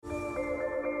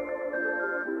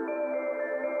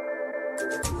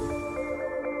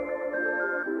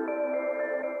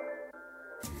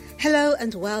Hello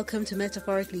and welcome to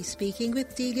Metaphorically Speaking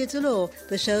with Delia Delore,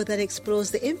 the show that explores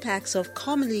the impacts of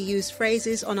commonly used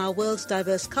phrases on our world's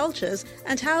diverse cultures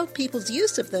and how people's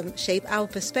use of them shape our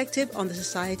perspective on the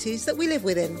societies that we live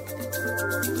within.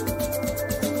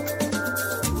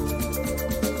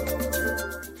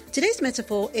 Today's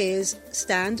metaphor is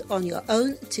stand on your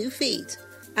own 2 feet.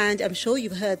 And I'm sure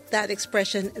you've heard that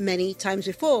expression many times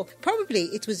before. Probably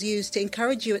it was used to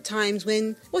encourage you at times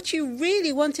when what you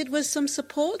really wanted was some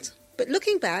support. But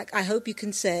looking back, I hope you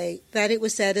can say that it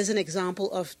was said as an example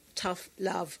of tough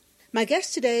love. My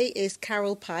guest today is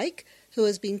Carol Pike, who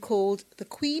has been called the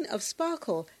Queen of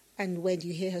Sparkle. And when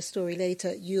you hear her story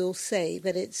later, you'll say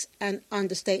that it's an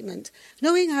understatement.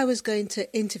 Knowing I was going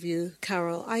to interview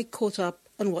Carol, I caught up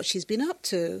on what she's been up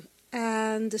to.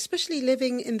 And especially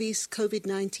living in these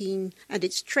COVID-19 and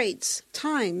its traits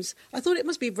times, I thought it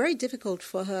must be very difficult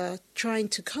for her trying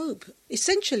to cope,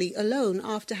 essentially alone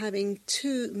after having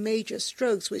 2 major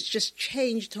strokes, which just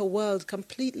changed her world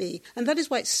completely. And that is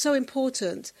why it's so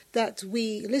important that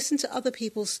we listen to other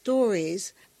people's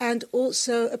stories and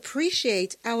also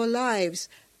appreciate our lives.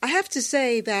 I have to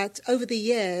say that over the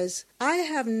years, I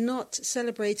have not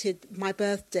celebrated my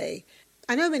birthday.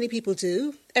 I know many people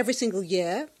do every single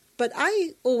year. But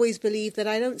I always believe that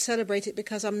I don't celebrate it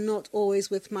because I'm not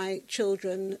always with my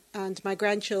children and my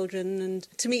grandchildren. And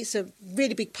to me, it's a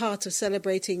really big part of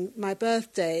celebrating my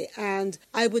birthday. And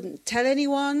I wouldn't tell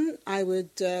anyone. I would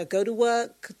go to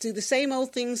work, do the same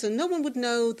old things, and no one would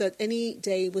know that any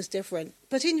day was different.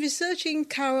 But in researching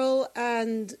Carol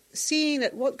and seeing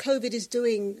at what COVID is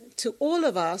doing to all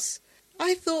of us,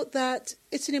 I thought that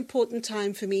it's an important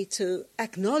time for me to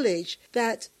acknowledge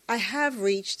that I have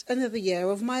reached another year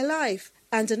of my life.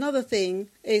 And another thing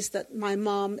is that my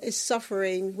mom is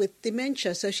suffering with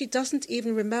dementia, so she doesn't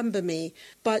even remember me,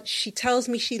 but she tells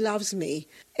me she loves me.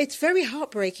 It's very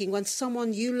heartbreaking when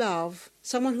someone you love,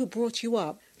 someone who brought you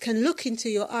up, can look into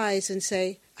your eyes and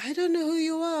say, I don't know who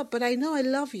you are, but I know I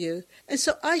love you. And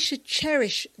so I should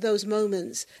cherish those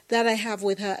moments that I have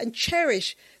with her and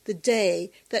cherish the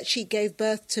day that she gave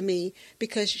birth to me,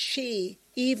 because she,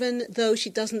 even though she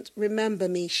doesn't remember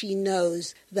me, she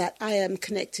knows that I am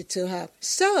connected to her.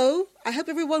 So I hope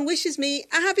everyone wishes me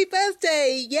a happy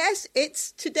birthday. Yes,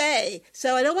 it's today.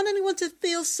 So I don't want anyone to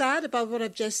feel sad about what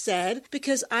I've just said,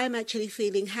 because I'm actually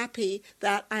feeling happy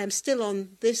that I am still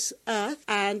on this earth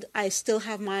and I still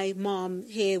have my mom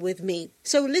here with me.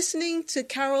 So listening to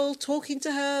Carol, talking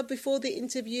to her before the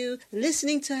interview,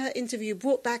 listening to her interview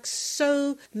brought back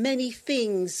so many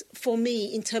things for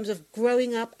me in terms of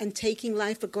growing up and taking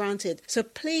life for granted. So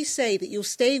please say that you'll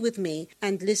stay with me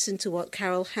and listen to what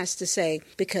Carol has to say,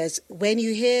 because when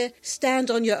you hear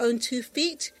stand on your own 2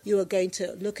 feet, you are going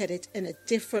to look at it in a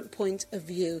different point of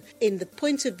view, in the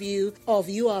point of view of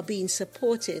you are being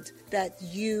supported, that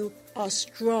you are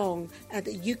strong and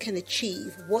that you can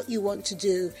achieve what you want to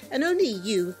do, and only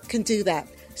you can do that.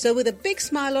 So with a big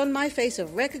smile on my face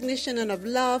of recognition and of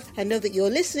love, and know that you're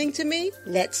listening to me,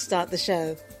 let's start the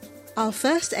show. Our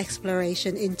first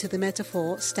exploration into the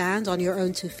metaphor stand on your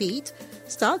own 2 feet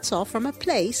starts off from a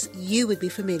place you would be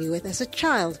familiar with as a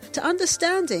child, to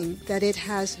understanding that it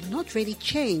has not really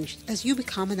changed as you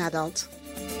become an adult.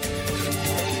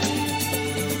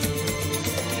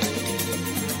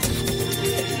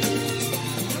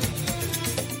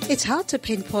 It's hard to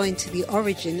pinpoint the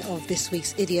origin of this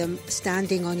week's idiom,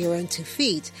 standing on your own 2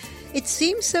 feet. It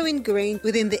seems so ingrained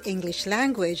within the English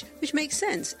language, which makes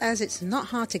sense, as it's not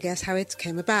hard to guess how it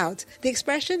came about. The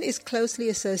expression is closely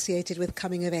associated with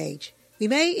coming of age. We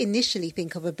may initially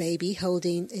think of a baby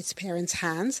holding its parents'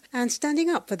 hands and standing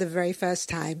up for the very first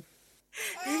time.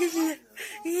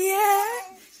 Yeah,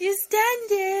 you're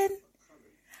standing.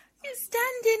 You're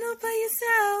standing all by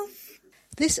yourself.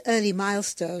 This early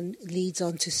milestone leads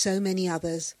on to so many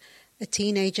others. A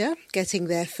teenager getting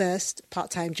their first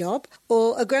part-time job,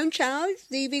 or a grown child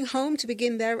leaving home to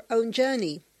begin their own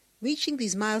journey. Reaching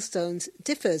these milestones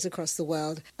differs across the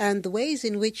world, and the ways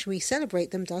in which we celebrate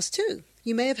them does too.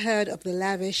 You may have heard of the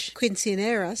lavish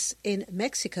quinceañeras in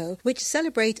Mexico, which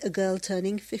celebrate a girl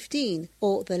turning 15,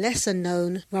 or the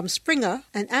lesser-known Rumspringa,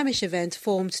 an Amish event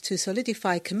formed to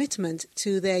solidify commitment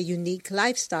to their unique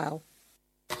lifestyle.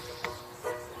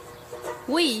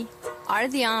 We are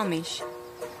the Amish.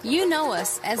 You know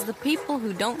us as the people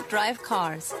who don't drive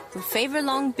cars, who favor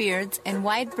long beards and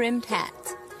wide-brimmed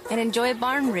hats, and enjoy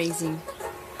barn raising.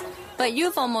 But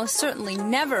you've almost certainly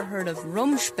never heard of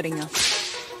Rumspringa.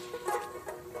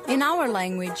 In our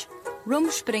language,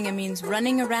 Rumspringa means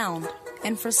running around,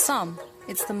 and for some,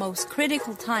 it's the most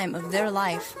critical time of their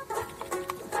life.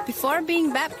 Before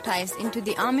being baptized into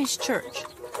the Amish church,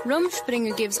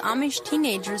 Rumspringa gives Amish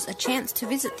teenagers a chance to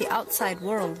visit the outside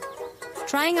world,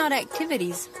 trying out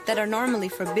activities that are normally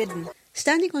forbidden.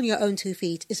 Standing on your own 2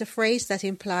 feet is a phrase that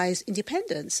implies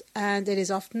independence, and it is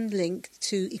often linked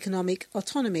to economic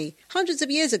autonomy. Hundreds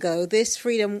of years ago, this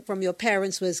freedom from your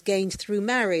parents was gained through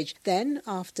marriage. Then,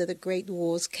 after the Great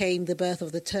Wars, came the birth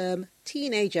of the term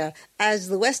teenager, as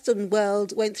the Western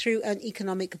world went through an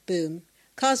economic boom.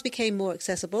 Cars became more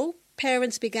accessible,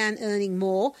 parents began earning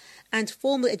more, and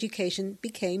formal education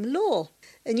became law.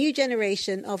 A new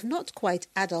generation of not quite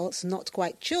adults, not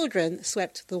quite children,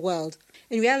 swept the world.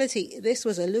 In reality, this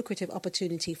was a lucrative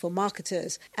opportunity for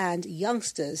marketers, and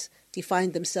youngsters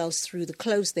defined themselves through the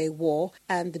clothes they wore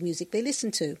and the music they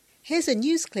listened to. Here's a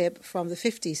news clip from the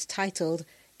 50s titled,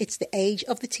 "It's the Age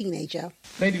of the Teenager."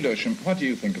 Lady Lewisham, what do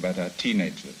you think about our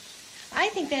teenagers? I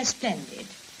think they're splendid.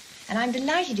 And I'm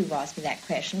delighted you've asked me that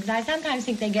question, because I sometimes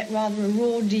think they get rather a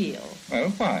raw deal. Well,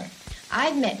 why?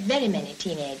 I've met very many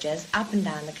teenagers up and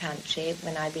down the country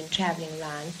when I've been travelling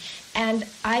around, and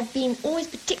I've been always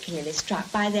particularly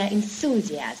struck by their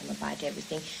enthusiasm about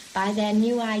everything, by their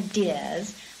new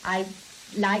ideas. I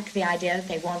like the idea that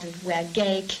they wanted to wear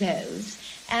gay clothes,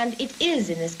 and it is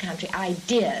in this country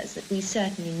ideas that we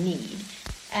certainly need.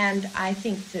 And I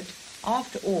think that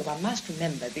after all, one must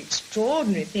remember the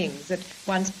extraordinary things that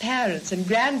one's parents and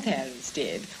grandparents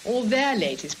did, all their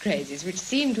latest crazes, which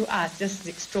seem to us just as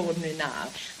extraordinary now.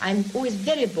 I'm always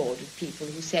very bored with people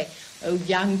who say, oh,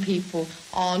 young people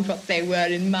aren't what they were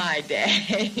in my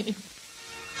day.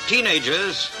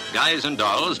 Teenagers, guys and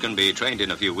dolls, can be trained in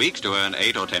a few weeks to earn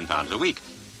 £8 or £10 a week.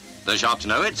 The shops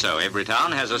know it, so every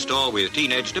town has a store with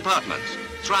teenage departments,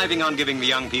 thriving on giving the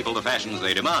young people the fashions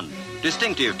they demand,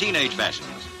 distinctive teenage fashions.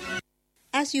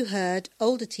 As you heard,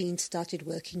 older teens started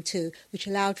working too, which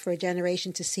allowed for a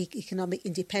generation to seek economic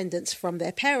independence from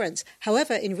their parents.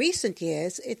 However, in recent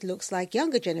years, it looks like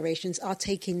younger generations are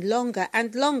taking longer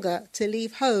and longer to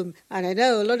leave home. And I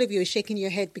know a lot of you are shaking your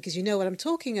head because you know what I'm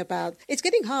talking about. It's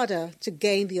getting harder to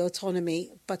gain the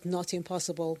autonomy, but not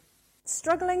impossible.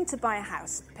 Struggling to buy a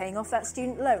house, paying off that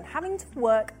student loan, having to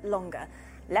work longer.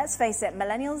 Let's face it,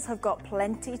 millennials have got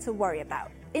plenty to worry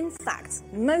about. In fact,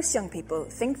 most young people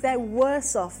think they're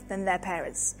worse off than their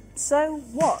parents. So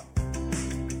what?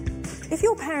 If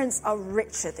your parents are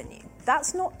richer than you,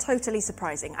 that's not totally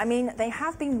surprising. I mean, they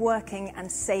have been working and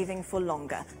saving for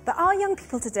longer. But are young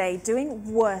people today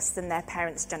doing worse than their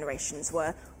parents' generations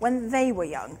were when they were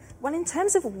young? Well, in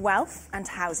terms of wealth and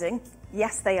housing,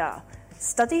 yes, they are.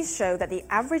 Studies show that the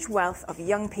average wealth of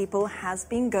young people has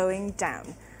been going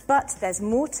down. But there's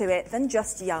more to it than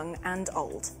just young and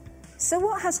old. So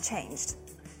what has changed?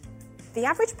 The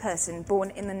average person born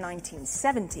in the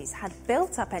 1970s had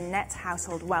built up a net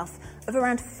household wealth of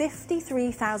around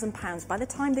 £53,000 by the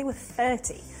time they were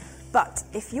 30. But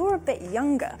if you're a bit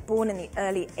younger, born in the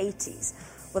early 80s,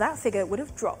 well, that figure would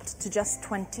have dropped to just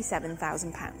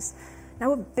 £27,000.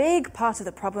 Now, a big part of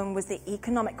the problem was the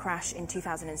economic crash in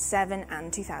 2007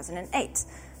 and 2008.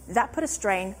 That put a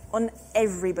strain on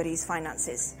everybody's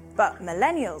finances. But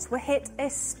millennials were hit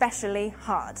especially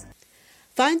hard.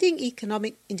 Finding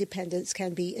economic independence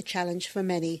can be a challenge for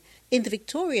many. In the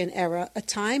Victorian era, a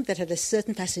time that had a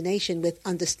certain fascination with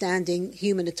understanding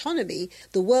human autonomy,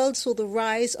 the world saw the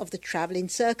rise of the travelling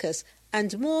circus,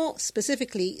 and more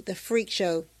specifically, the freak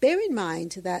show. Bear in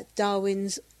mind that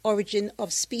Darwin's Origin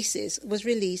of Species was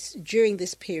released during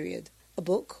this period, a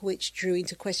book which drew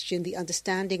into question the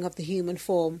understanding of the human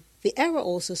form. The era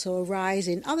also saw a rise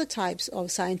in other types of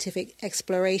scientific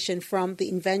exploration, from the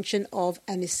invention of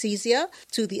anesthesia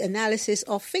to the analysis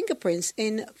of fingerprints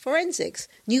in forensics.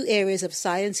 New areas of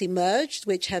science emerged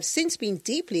which have since been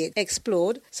deeply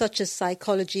explored, such as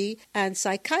psychology and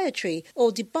psychiatry, or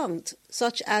debunked,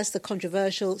 such as the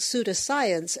controversial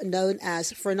pseudoscience known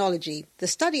as phrenology, the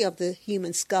study of the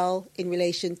human skull in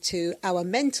relation to our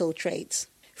mental traits.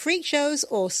 Freak shows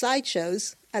or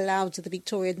sideshows allowed the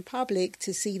Victorian public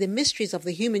to see the mysteries of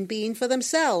the human being for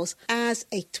themselves. As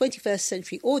a 21st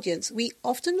century audience, we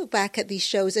often look back at these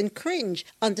shows and cringe,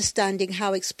 understanding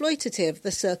how exploitative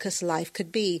the circus life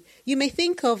could be. You may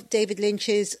think of David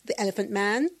Lynch's The Elephant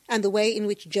Man and the way in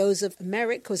which Joseph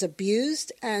Merrick was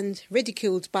abused and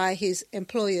ridiculed by his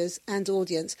employers and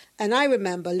audience. And I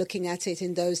remember looking at it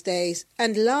in those days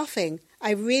and laughing.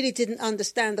 I really didn't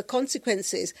understand the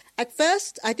consequences. At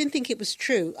first, I didn't think it was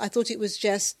true. I thought it was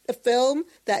just a film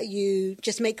that you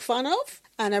just make fun of.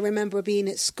 And I remember being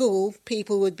at school,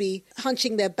 people would be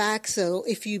hunching their backs. So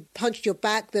if you hunched your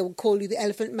back, they would call you the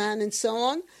Elephant Man and so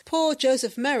on. Poor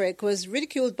Joseph Merrick was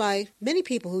ridiculed by many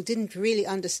people who didn't really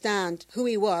understand who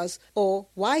he was or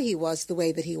why he was the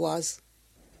way that he was.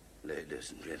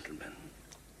 Ladies and gentlemen,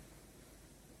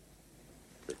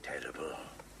 Terrible.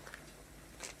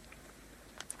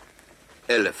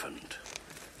 Elephant.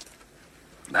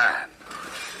 Man.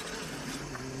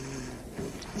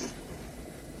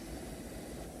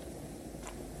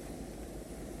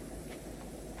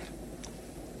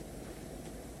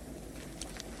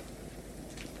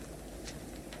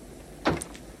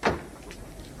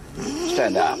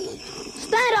 Stand up.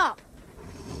 Stand up!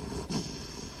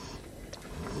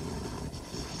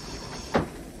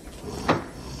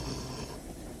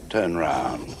 Turn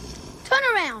round. Turn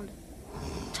around!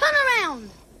 Turn around!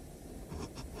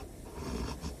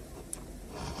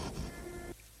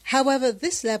 However,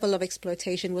 this level of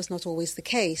exploitation was not always the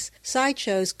case.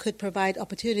 Sideshows could provide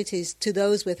opportunities to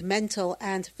those with mental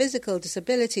and physical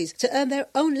disabilities to earn their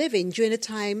own living during a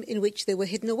time in which they were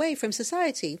hidden away from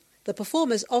society. The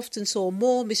performers often saw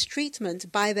more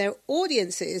mistreatment by their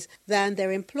audiences than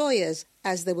their employers,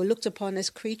 as they were looked upon as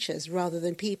creatures rather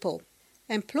than people.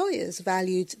 Employers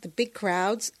valued the big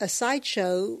crowds a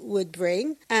sideshow would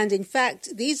bring, and in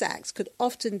fact, these acts could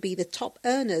often be the top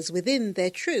earners within their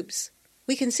troupes.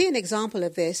 We can see an example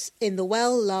of this in the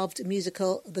well-loved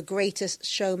musical The Greatest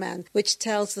Showman, which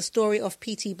tells the story of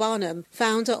P.T. Barnum,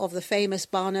 founder of the famous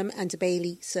Barnum and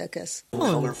Bailey Circus.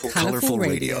 Colourful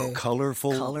Radio.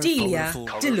 Colourful. Delia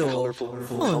Delore.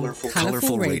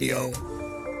 Colourful Radio.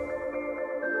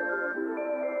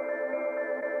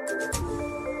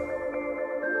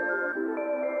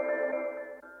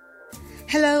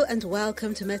 Hello and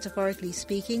welcome to Metaphorically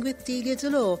Speaking with Delia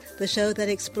Delore, the show that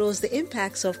explores the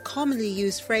impacts of commonly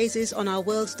used phrases on our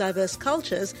world's diverse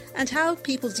cultures and how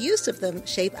people's use of them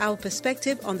shape our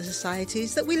perspective on the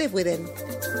societies that we live within.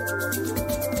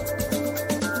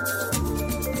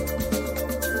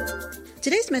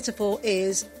 Today's metaphor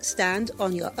is stand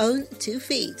on your own 2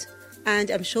 feet.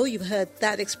 And I'm sure you've heard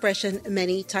that expression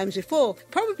many times before.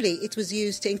 Probably it was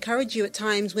used to encourage you at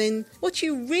times when what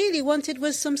you really wanted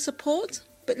was some support.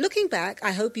 But looking back,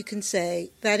 I hope you can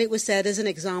say that it was said as an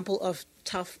example of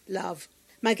tough love.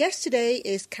 My guest today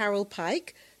is Carol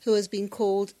Pike, who has been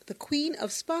called the Queen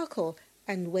of Sparkle.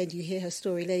 And when you hear her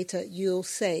story later, you'll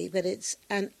say that it's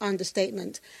an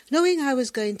understatement. Knowing I was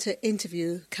going to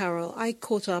interview Carol, I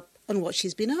caught up on what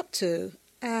she's been up to.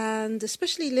 And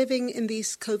especially living in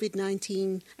these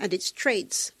COVID-19 and its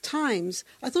traits times,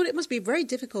 I thought it must be very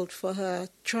difficult for her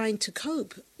trying to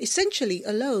cope, essentially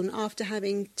alone after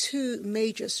having 2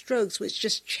 major strokes, which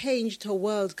just changed her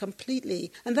world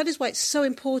completely. And that is why it's so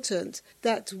important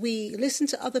that we listen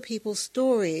to other people's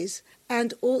stories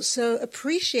and also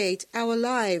appreciate our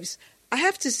lives. I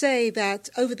have to say that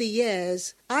over the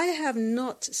years, I have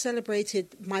not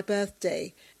celebrated my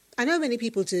birthday. I know many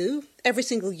people do, every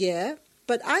single year.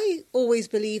 But I always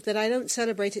believe that I don't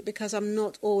celebrate it because I'm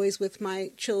not always with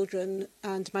my children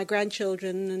and my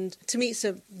grandchildren. And to me, it's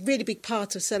a really big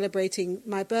part of celebrating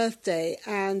my birthday.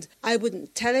 And I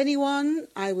wouldn't tell anyone.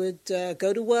 I would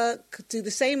go to work, do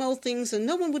the same old things, and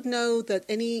no one would know that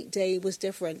any day was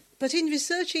different. But in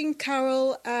researching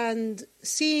Carol and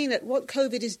seeing at what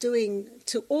COVID is doing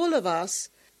to all of us,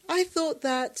 I thought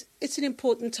that it's an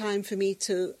important time for me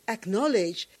to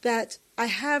acknowledge that I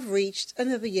have reached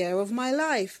another year of my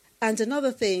life. And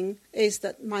another thing is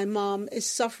that my mom is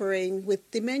suffering with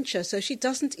dementia, so she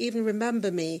doesn't even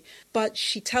remember me, but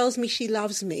she tells me she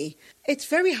loves me. It's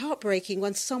very heartbreaking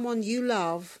when someone you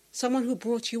love, someone who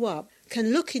brought you up,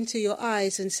 can look into your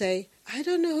eyes and say, I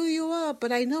don't know who you are,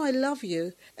 but I know I love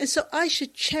you. And so I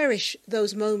should cherish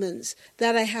those moments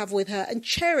that I have with her and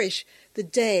cherish the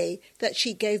day that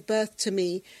she gave birth to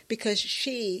me, because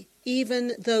she,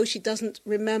 even though she doesn't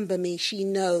remember me, she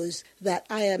knows that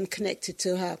I am connected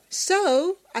to her.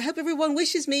 So I hope everyone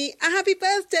wishes me a happy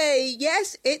birthday.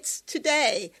 Yes, it's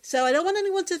today. So I don't want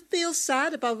anyone to feel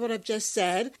sad about what I've just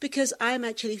said, because I'm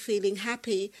actually feeling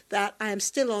happy that I am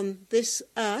still on this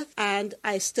earth and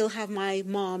I still have my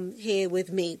mom here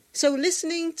with me. So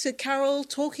listening to Carol,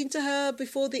 talking to her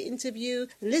before the interview,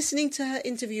 listening to her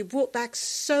interview brought back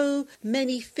so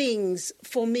many things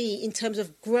for me in terms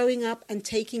of growing up and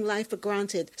taking life for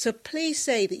granted. So please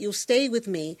say that you'll stay with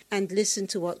me and listen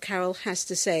to what Carol has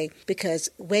to say, because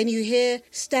when you hear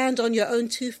stand on your own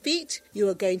 2 feet, you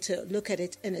are going to look at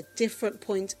it in a different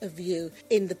point of view,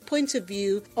 in the point of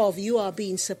view of you are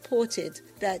being supported,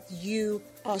 that you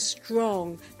are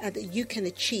strong and that you can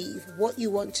achieve what you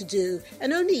want to do,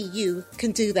 and only you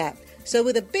can do that. So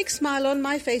with a big smile on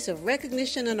my face of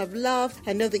recognition and of love,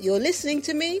 and know that you're listening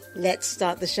to me, let's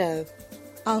start the show.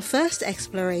 Our first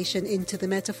exploration into the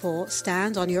metaphor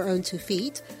stand on your own 2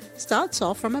 feet starts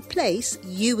off from a place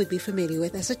you would be familiar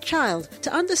with as a child,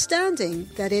 to understanding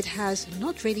that it has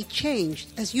not really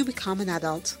changed as you become an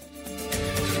adult.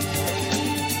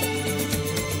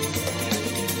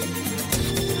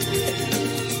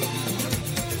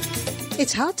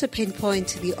 It's hard to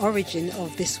pinpoint the origin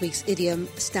of this week's idiom,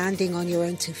 standing on your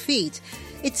own 2 feet.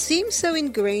 It seems so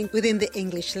ingrained within the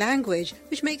English language,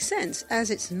 which makes sense,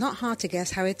 as it's not hard to guess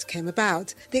how it came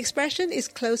about. The expression is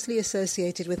closely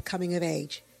associated with coming of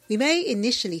age. We may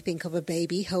initially think of a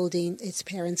baby holding its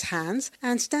parents' hands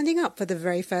and standing up for the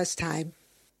very first time.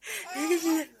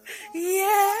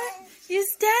 Yeah, you're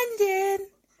standing.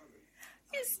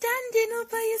 You're standing all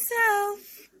by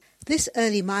yourself. This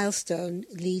early milestone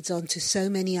leads on to so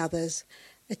many others.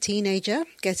 A teenager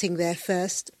getting their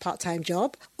first part-time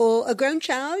job, or a grown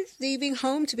child leaving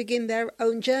home to begin their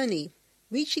own journey.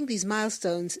 Reaching these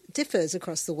milestones differs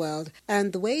across the world,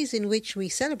 and the ways in which we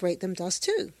celebrate them does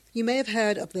too. You may have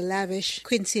heard of the lavish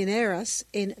quinceañeras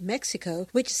in Mexico,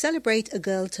 which celebrate a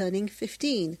girl turning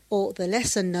 15, or the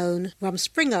lesser-known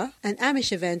Rumspringa, an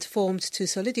Amish event formed to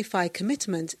solidify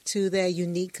commitment to their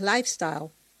unique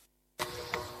lifestyle.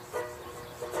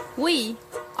 We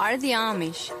are the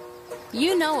Amish.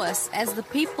 You know us as the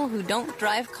people who don't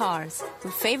drive cars, who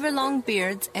favor long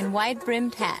beards and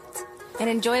wide-brimmed hats, and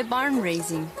enjoy barn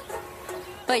raising.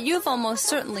 But you've almost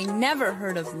certainly never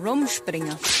heard of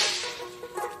Rumspringa.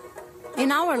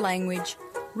 In our language,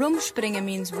 Rumspringa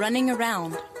means running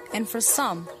around, and for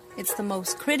some, it's the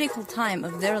most critical time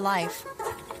of their life.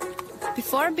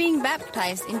 Before being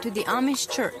baptized into the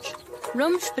Amish church,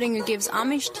 Rumspringa gives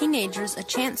Amish teenagers a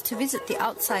chance to visit the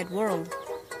outside world,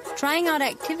 trying out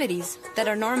activities that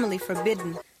are normally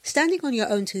forbidden. Standing on your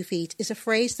own 2 feet is a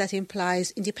phrase that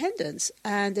implies independence,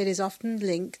 and it is often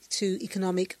linked to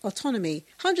economic autonomy.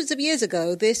 Hundreds of years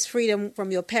ago, this freedom from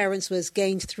your parents was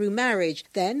gained through marriage.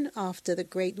 Then, after the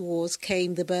Great Wars,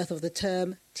 came the birth of the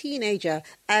term teenager,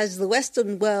 as the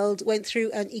Western world went through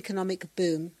an economic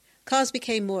boom. Cars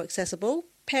became more accessible,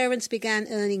 parents began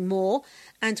earning more,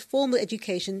 and formal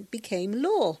education became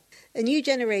law. A new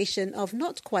generation of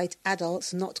not quite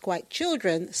adults, not quite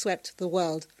children swept the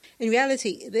world. In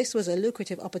reality, this was a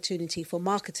lucrative opportunity for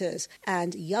marketers,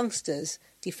 and youngsters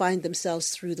defined themselves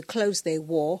through the clothes they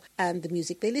wore and the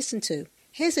music they listened to.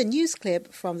 Here's a news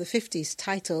clip from the 50s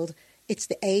titled, "It's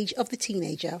the Age of the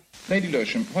Teenager." Lady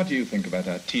Lewisham, what do you think about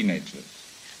our teenagers?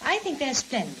 I think they're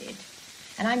splendid.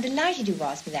 And I'm delighted you've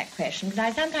asked me that question, because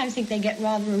I sometimes think they get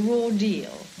rather a raw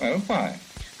deal. Well, why?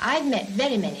 I've met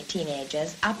very many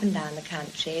teenagers up and down the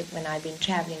country when I've been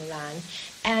travelling around,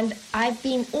 and I've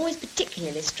been always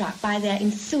particularly struck by their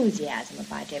enthusiasm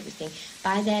about everything,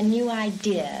 by their new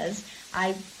ideas.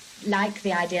 I like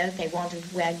the idea that they want to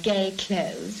wear gay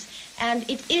clothes, and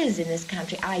it is in this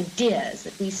country ideas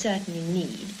that we certainly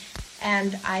need.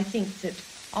 And I think that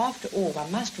after all,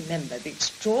 one must remember the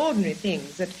extraordinary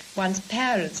things that one's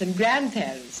parents and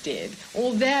grandparents did,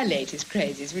 all their latest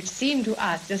crazes, which seem to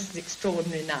us just as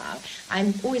extraordinary now.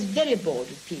 I'm always very bored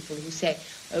with people who say,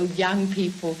 oh, young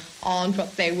people aren't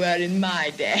what they were in my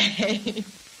day.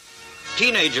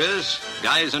 Teenagers,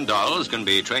 guys and dolls, can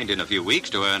be trained in a few weeks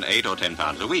to earn £8 or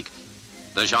 £10 a week.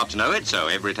 The shops know it, so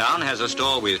every town has a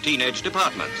store with teenage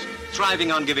departments, thriving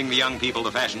on giving the young people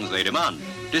the fashions they demand,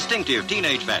 distinctive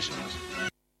teenage fashions.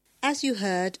 As you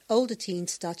heard, older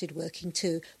teens started working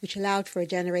too, which allowed for a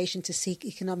generation to seek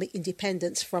economic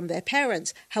independence from their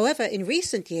parents. However, in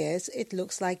recent years, it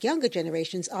looks like younger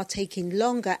generations are taking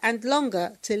longer and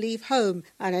longer to leave home.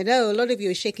 And I know a lot of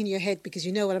you are shaking your head because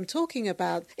you know what I'm talking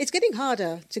about. It's getting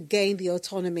harder to gain the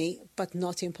autonomy, but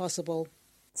not impossible.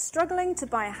 Struggling to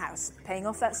buy a house, paying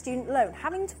off that student loan,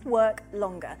 having to work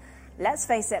longer. Let's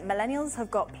face it, millennials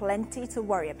have got plenty to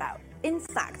worry about. In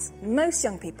fact, most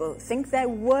young people think they're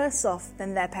worse off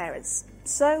than their parents.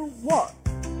 So what?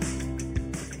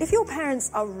 If your parents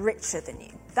are richer than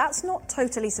you, that's not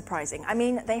totally surprising. I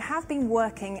mean, they have been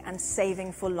working and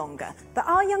saving for longer. But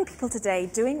are young people today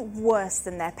doing worse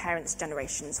than their parents'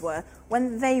 generations were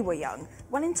when they were young?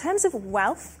 Well, in terms of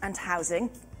wealth and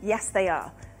housing, yes, they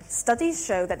are. Studies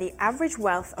show that the average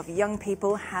wealth of young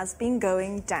people has been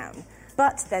going down.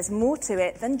 But there's more to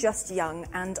it than just young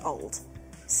and old.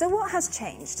 So what has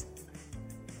changed?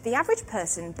 The average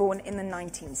person born in the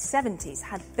 1970s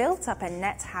had built up a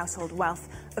net household wealth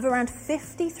of around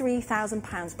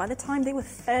 £53,000 by the time they were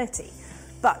 30.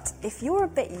 But if you're a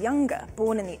bit younger,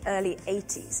 born in the early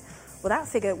 80s, well, that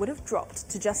figure would have dropped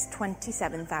to just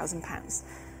 £27,000.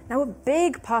 Now, a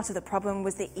big part of the problem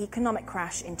was the economic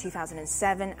crash in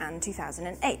 2007 and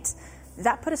 2008.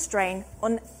 That put a strain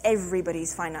on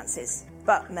everybody's finances.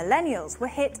 But millennials were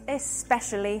hit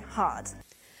especially hard.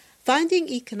 Finding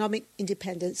economic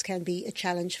independence can be a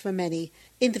challenge for many.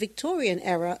 In the Victorian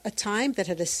era, a time that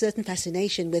had a certain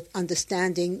fascination with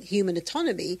understanding human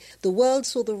autonomy, the world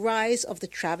saw the rise of the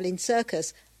travelling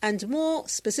circus, and more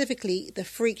specifically, the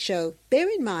freak show. Bear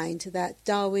in mind that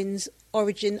Darwin's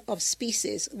Origin of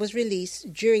Species was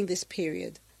released during this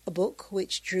period, a book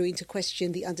which drew into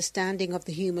question the understanding of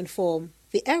the human form.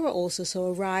 The era also saw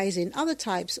a rise in other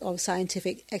types of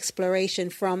scientific exploration,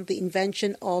 from the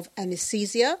invention of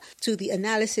anesthesia to the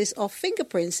analysis of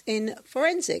fingerprints in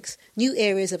forensics. New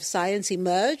areas of science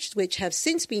emerged which have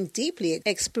since been deeply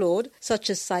explored, such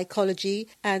as psychology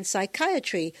and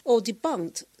psychiatry, or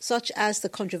debunked, such as the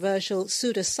controversial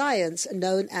pseudoscience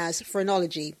known as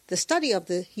phrenology, the study of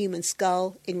the human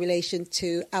skull in relation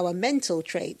to our mental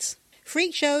traits.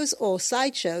 Freak shows or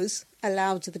sideshows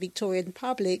allowed the Victorian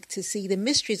public to see the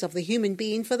mysteries of the human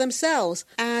being for themselves.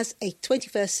 As a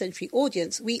 21st century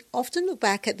audience, we often look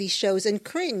back at these shows and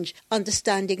cringe,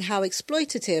 understanding how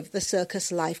exploitative the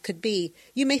circus life could be.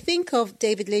 You may think of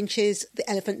David Lynch's The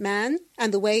Elephant Man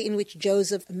and the way in which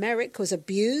Joseph Merrick was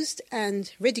abused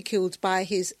and ridiculed by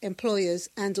his employers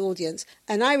and audience.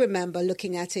 And I remember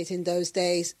looking at it in those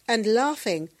days and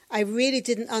laughing. I really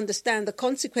didn't understand the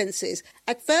consequences.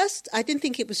 At first, I didn't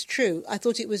think it was true. I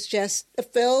thought it was just a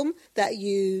film that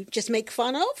you just make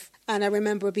fun of. And I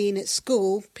remember being at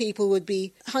school, people would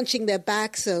be hunching their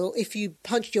back. So if you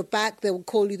punched your back, they would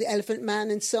call you the Elephant Man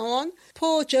and so on.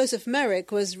 Poor Joseph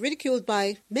Merrick was ridiculed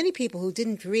by many people who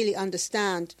didn't really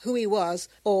understand who he was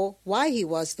or why he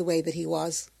was the way that he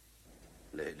was.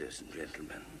 Ladies and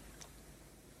gentlemen,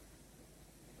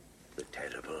 the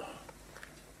terrible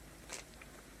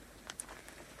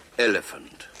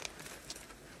Elephant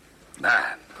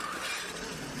Man.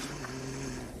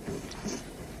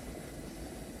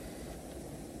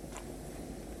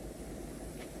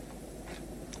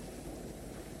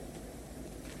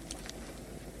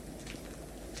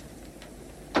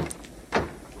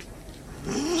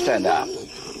 Stand up.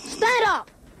 Stand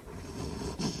up!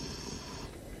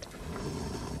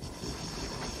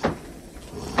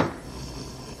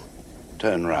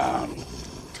 Turn round.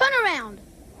 Turn around!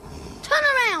 Turn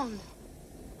around!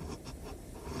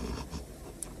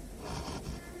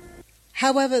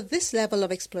 However, this level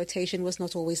of exploitation was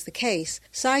not always the case.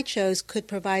 Sideshows could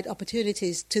provide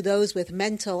opportunities to those with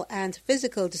mental and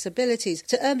physical disabilities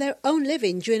to earn their own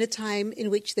living during a time in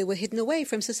which they were hidden away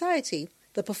from society.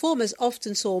 The performers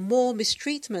often saw more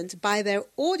mistreatment by their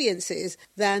audiences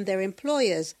than their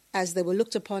employers, as they were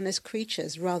looked upon as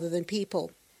creatures rather than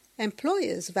people.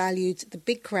 Employers valued the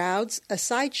big crowds a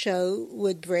sideshow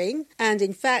would bring, and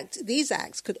in fact, these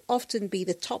acts could often be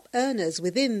the top earners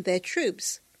within their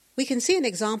troupes. We can see an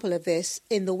example of this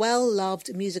in the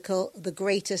well-loved musical The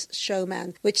Greatest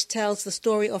Showman, which tells the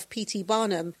story of P.T.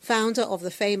 Barnum, founder of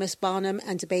the famous Barnum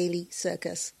and Bailey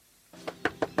Circus.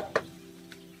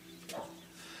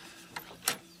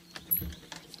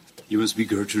 You must be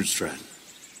Gertrude Stratton.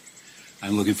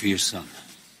 I'm looking for your son.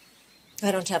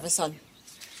 I don't have a son.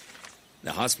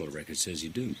 The hospital record says you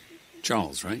do.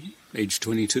 Charles, right? Age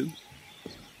 22?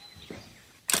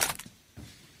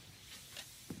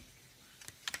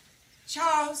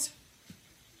 Charles!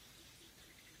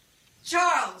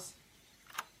 Charles!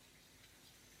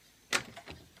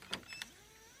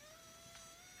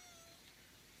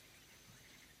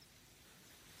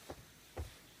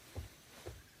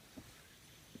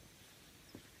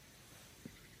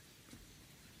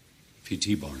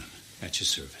 P.T. Barnum, at your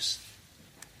service.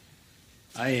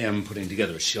 I am putting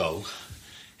together a show,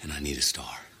 and I need a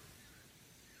star.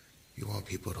 You want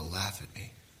people to laugh at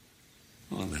me?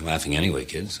 Well, they're laughing anyway,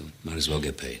 kid, so might as well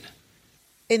get paid.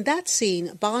 In that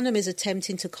scene, Barnum is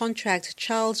attempting to contract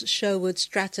Charles Sherwood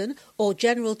Stratton, or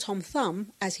General Tom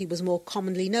Thumb, as he was more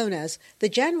commonly known as. The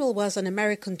general was an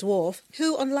American dwarf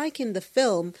who, unlike in the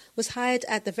film, was hired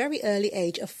at the very early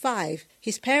age of 5.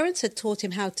 His parents had taught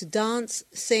him how to dance,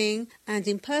 sing, and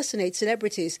impersonate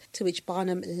celebrities, to which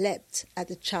Barnum leapt at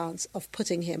the chance of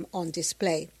putting him on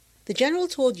display. The general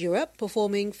toured Europe,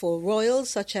 performing for royals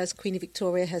such as Queen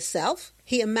Victoria herself.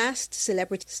 He amassed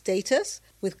celebrity status,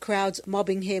 with crowds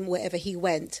mobbing him wherever he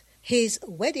went. His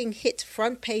wedding hit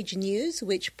front-page news,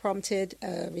 which prompted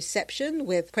a reception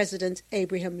with President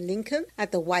Abraham Lincoln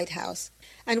at the White House.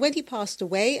 And when he passed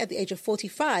away at the age of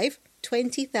 45,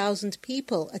 20,000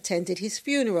 people attended his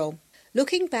funeral.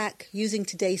 Looking back, using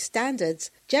today's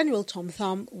standards, General Tom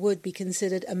Thumb would be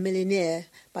considered a millionaire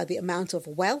by the amount of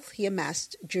wealth he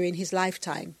amassed during his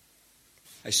lifetime.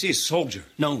 I see a soldier,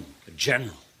 no, a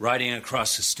general, riding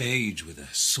across the stage with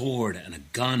a sword and a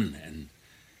gun and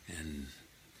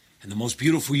the most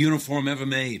beautiful uniform ever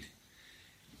made.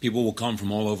 People will come from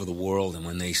all over the world, and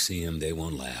when they see him, they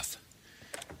won't laugh.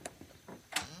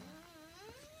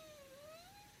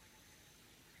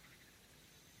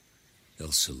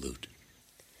 They'll salute.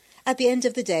 At the end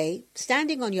of the day,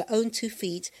 standing on your own 2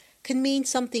 feet can mean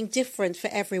something different for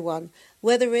everyone,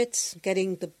 whether it's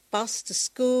getting the bus to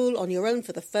school on your own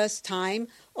for the first time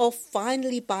or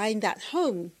finally buying that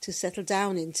home to settle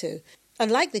down into.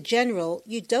 Unlike the general,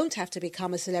 you don't have to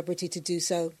become a celebrity to do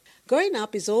so. Growing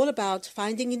up is all about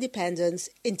finding independence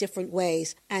in different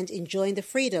ways and enjoying the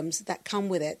freedoms that come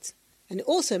with it. And it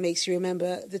also makes you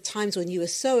remember the times when you were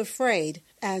so afraid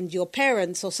and your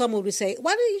parents or someone would say,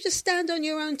 why don't you just stand on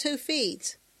your own 2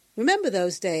 feet? Remember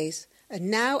those days. And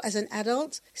now, as an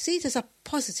adult, see it as a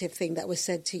positive thing that was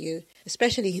said to you,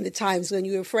 especially in the times when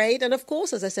you were afraid. And of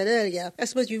course, as I said earlier, I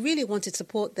suppose you really wanted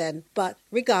support then. But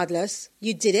regardless,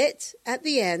 you did it at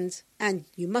the end, and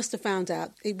you must have found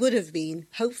out it would have been,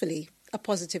 hopefully, a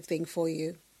positive thing for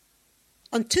you.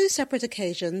 On 2 separate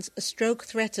occasions, a stroke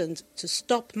threatened to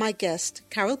stop my guest,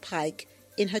 Carol Pike,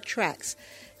 in her tracks.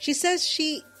 She says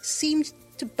she seemed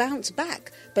to bounce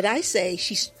back, but I say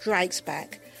she strikes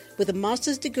back. With a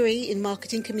master's degree in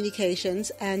marketing communications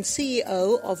and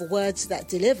CEO of Words That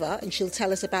Deliver, and she'll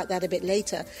tell us about that a bit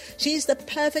later, she is the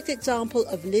perfect example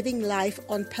of living life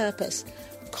on purpose,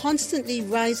 constantly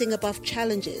rising above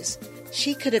challenges.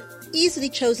 She could have easily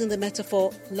chosen the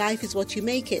metaphor, life is what you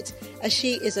make it, as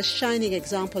she is a shining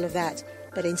example of that.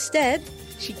 But instead,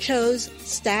 she chose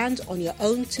stand on your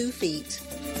own 2 feet.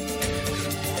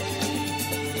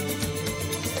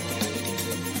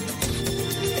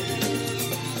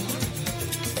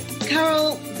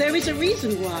 Carol, there is a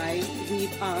reason why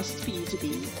we've asked for you to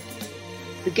be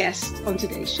the guest on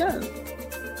today's show.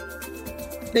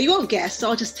 No, you won't guess, so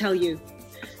I'll just tell you.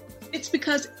 It's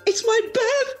because it's my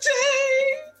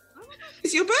birthday!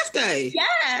 It's your birthday?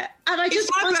 Yeah! And it's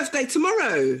my birthday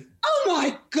tomorrow. Oh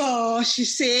my gosh, you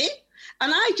see?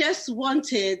 And I just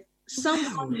wanted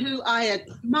someone who I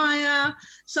admire,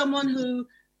 someone who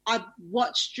I've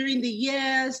watched during the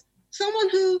years, someone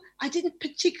who I didn't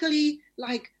particularly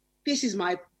like. This is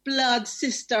my blood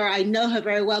sister. I know her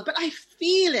very well, but I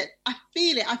feel it. I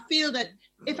feel that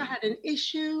if I had an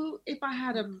issue, if I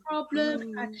had a problem,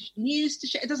 if I had news to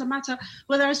share, it doesn't matter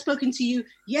whether I've spoken to you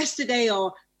yesterday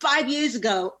or 5 years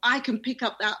ago, I can pick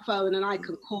up that phone and I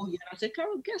can call you. And I say,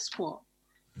 Carol, guess what?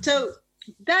 So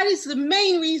that is the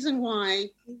main reason why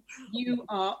you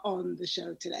are on the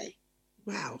show today.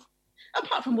 Wow.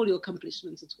 Apart from all your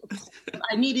accomplishments,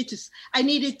 I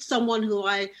needed someone who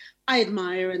I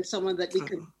admire and someone that we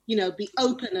could, be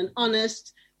open and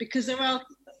honest, because there are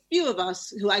a few of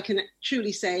us who I can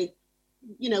truly say,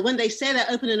 when they say they're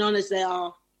open and honest, they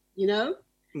are, So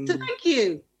thank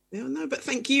you. No, but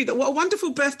thank you. What a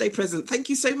wonderful birthday present. Thank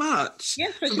you so much.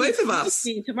 Yes, for both of us.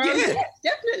 Tomorrow, yes,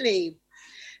 definitely.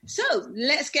 So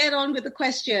let's get on with the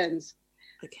questions.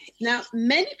 Okay. Now,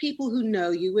 many people who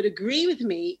know you would agree with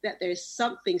me that there's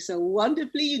something so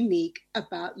wonderfully unique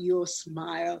about your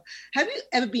smile. Have you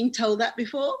ever been told that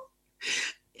before?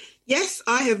 Yes,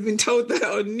 I have been told that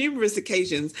on numerous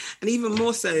occasions, and even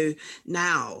more so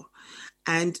now.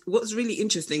 And what's really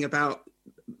interesting about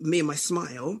me and my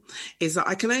smile is that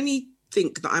I can only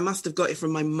think that I must have got it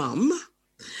from my mum.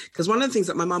 Because one of the things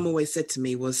that my mum always said to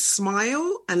me was,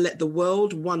 smile and let the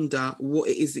world wonder what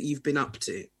it is that you've been up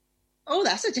to. Oh,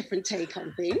 that's a different take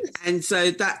on things. And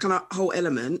so that kind of whole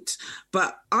element,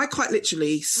 but I quite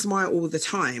literally smile all the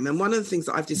time. And one of the things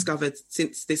that I've discovered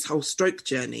since this whole stroke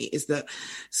journey is that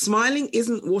smiling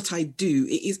isn't what I do.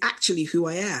 It is actually who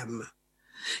I am.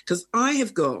 Because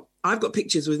I've got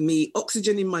pictures with me,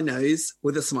 oxygen in my nose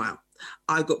with a smile.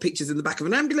 I've got pictures in the back of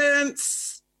an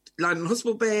ambulance, lying in a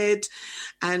hospital bed.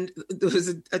 And there was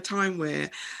a time where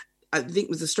I think it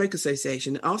was the Stroke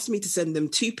Association, asked me to send them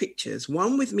 2 pictures,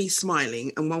 one with me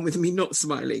smiling and one with me not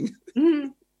smiling. Mm-hmm.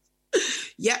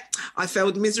 Yeah, I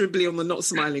failed miserably on the not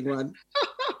smiling one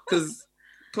because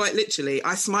quite literally,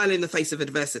 I smile in the face of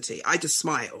adversity. I just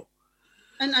smile.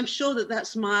 And I'm sure that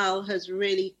smile has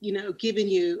really, given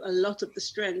you a lot of the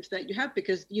strength that you have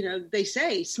because, they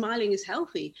say smiling is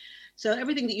healthy. So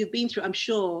everything that you've been through, I'm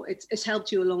sure it's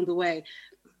helped you along the way.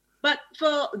 But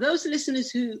for those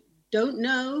listeners who don't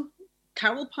know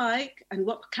Carol Pike and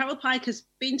what Carol Pike has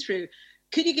been through,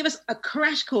 could you give us a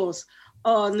crash course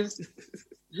on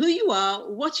who you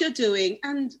are, what you're doing,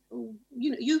 and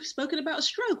you've spoken about a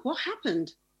stroke. What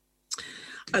happened?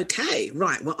 Okay,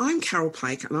 right. Well, I'm Carol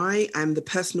Pike and I am the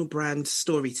personal brand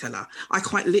storyteller. I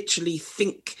quite literally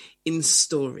think in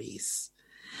stories.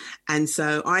 And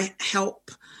so I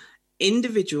help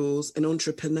individuals and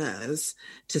entrepreneurs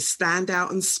to stand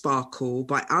out and sparkle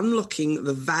by unlocking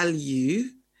the value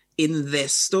in their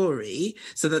story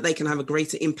so that they can have a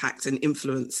greater impact and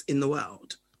influence in the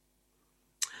world.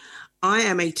 I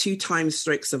am a 2-time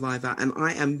stroke survivor and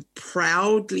I am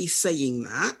proudly saying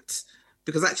that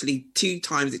because actually 2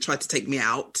 times it tried to take me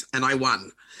out and I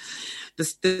won.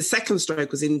 The second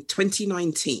stroke was in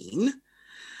 2019,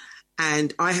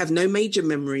 and I have no major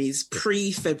memories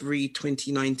pre-February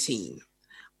 2019.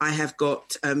 I have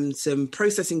got some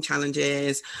processing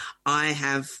challenges. I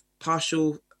have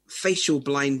partial facial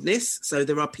blindness. So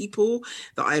there are people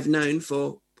that I've known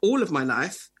for all of my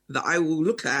life that I will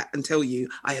look at and tell you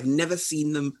I have never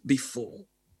seen them before.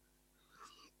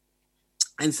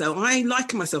 And so I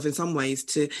liken myself in some ways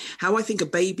to how I think a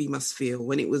baby must feel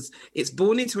when it's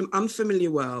born into an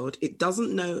unfamiliar world. It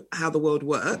doesn't know how the world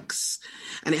works,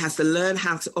 and it has to learn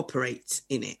how to operate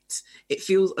in it. It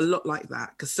feels a lot like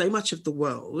that, because so much of the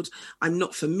world I'm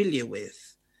not familiar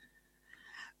with.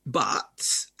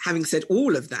 But having said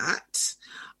all of that,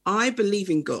 I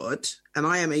believe in God, and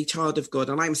I am a child of God,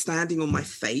 and I'm standing on my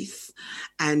faith.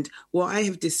 And what I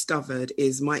have discovered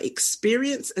is my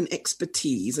experience and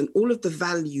expertise and all of the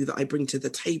value that I bring to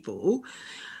the table,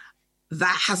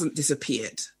 that hasn't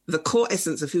disappeared. The core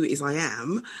essence of who it is I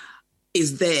am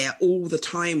is there all the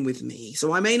time with me.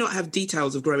 So I may not have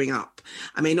details of growing up.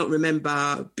 I may not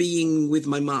remember being with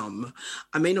my mum.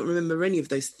 I may not remember any of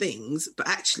those things, but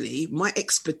actually my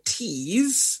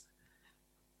expertise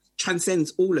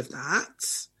transcends all of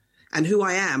that, and who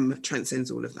I am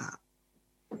transcends all of that.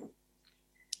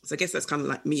 So I guess that's kind of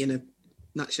like me in a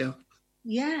nutshell.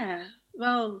 Yeah,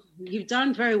 well, you've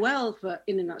done very well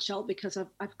in a nutshell, because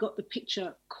I've got the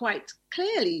picture quite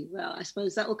clearly. Well, I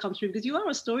suppose that will come through because you are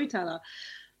a storyteller.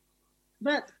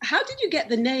 But how did you get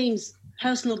the names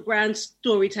Personal Brand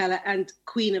Storyteller and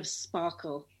Queen of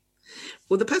Sparkle?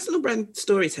 Well, the personal brand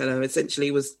storyteller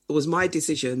essentially was my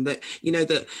decision. That, you know,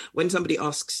 that when somebody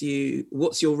asks you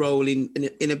what's your role in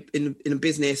a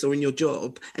business or in your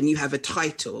job, and you have a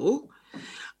title,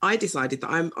 I decided that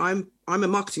I'm a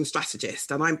marketing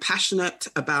strategist, and I'm passionate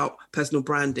about personal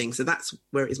branding. So that's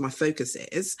where my focus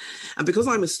is. And because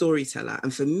I'm a storyteller,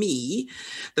 and for me,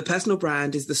 the personal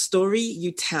brand is the story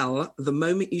you tell the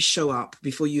moment you show up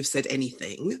before you've said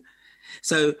anything.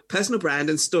 So personal brand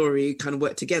and story kind of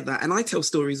work together, and I tell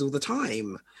stories all the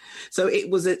time. So it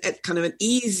was a kind of an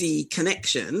easy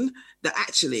connection that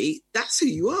actually that's who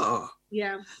you are.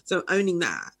 Yeah. So owning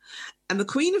that. And the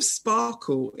Queen of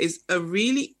Sparkle is a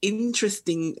really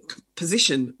interesting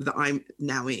position that I'm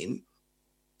now in,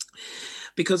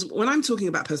 because when I'm talking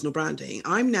about personal branding,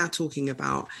 I'm now talking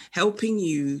about helping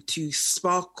you to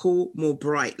sparkle more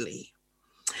brightly.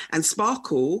 And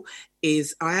sparkle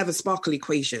is, I have a sparkle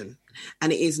equation,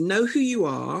 and it is know who you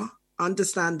are,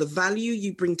 understand the value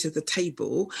you bring to the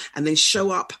table, and then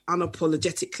show up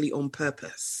unapologetically on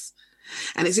purpose.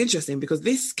 And it's interesting because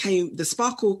the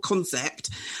sparkle concept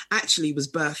actually was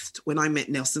birthed when I met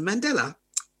Nelson Mandela.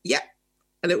 Yep,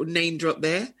 a little name drop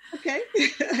there. Okay.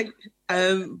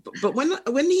 But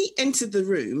when he entered the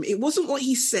room, it wasn't what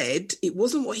he said, it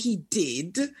wasn't what he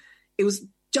did, it was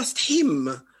just him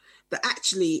that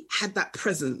actually had that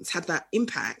presence, had that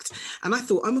impact. And I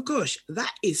thought, oh my gosh,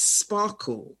 that is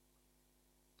sparkle.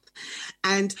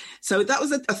 And so that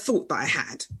was a thought that I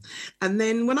had. And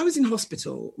then when I was in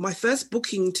hospital, my first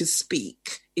booking to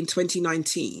speak in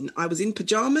 2019, I was in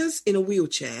pajamas in a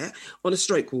wheelchair on a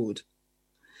stroke ward.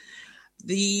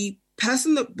 The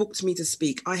person that booked me to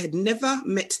speak, I had never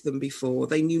met them before.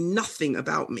 They knew nothing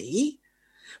about me.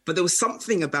 But there was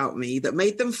something about me that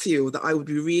made them feel that I would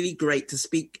be really great to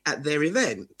speak at their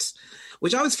event,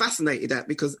 which I was fascinated at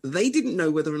because they didn't know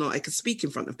whether or not I could speak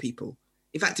in front of people.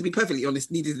 In fact, to be perfectly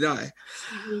honest, neither did I.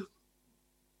 Mm-hmm.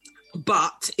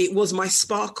 But it was my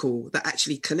sparkle that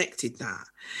actually connected that.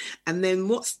 And then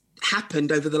what's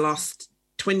happened over the last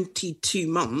 22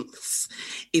 months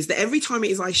is that every time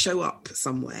it is I show up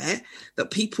somewhere,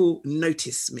 that people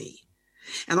notice me.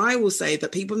 And I will say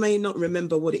that people may not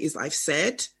remember what it is I've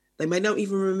said. They may not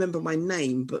even remember my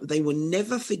name, but they will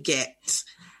never forget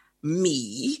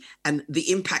me and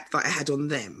the impact that I had on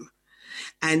them.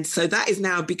 And so that is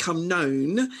now become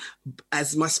known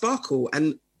as my sparkle.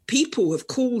 And people have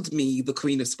called me the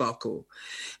Queen of Sparkle.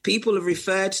 People have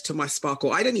referred to my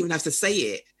sparkle. I don't even have to say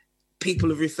it. People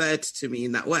have referred to me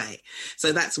in that way.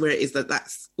 So that's where it is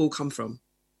that's all come from.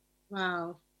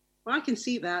 Wow. Well, I can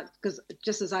see that because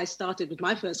just as I started with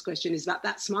my first question is about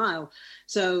that smile.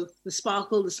 So the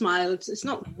sparkle, the smile, it's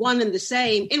not one and the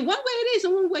same. In one way it is,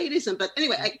 in one way it isn't. But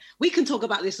anyway, we can talk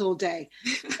about this all day.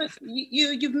 But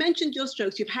you've mentioned your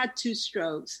strokes. You've had 2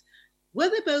 strokes. Were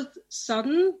they both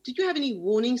sudden? Did you have any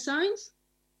warning signs?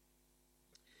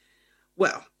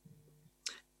 Well,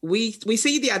 we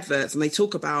see the adverts and they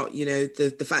talk about, you know,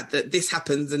 the fact that this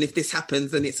happens and if this happens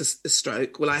then it's a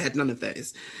stroke. Well, I had none of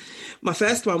those. My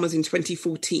first one was in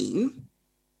 2014.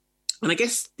 And I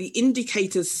guess the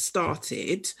indicators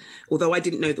started, although I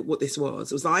didn't know what this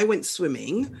was I went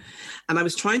swimming and I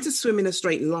was trying to swim in a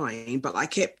straight line, but I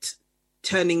kept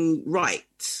turning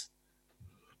right.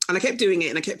 And I kept doing it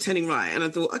and I kept turning right. And I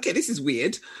thought, okay, this is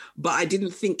weird, but I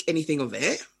didn't think anything of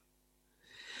it.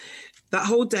 That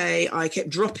whole day I kept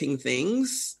dropping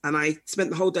things and I spent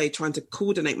the whole day trying to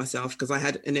coordinate myself because I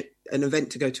had an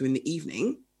event to go to in the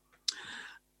evening,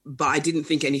 but I didn't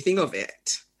think anything of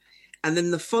it. And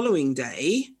then the following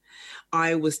day,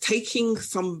 I was taking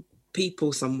some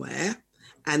people somewhere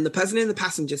and the person in the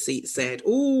passenger seat said,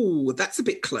 "Oh, that's a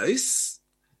bit close."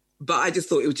 But I just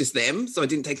thought it was just them, so I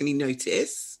didn't take any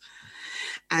notice.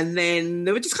 And then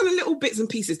there were just kind of little bits and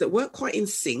pieces that weren't quite in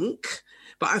sync.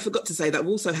 But I forgot to say that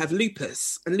we also have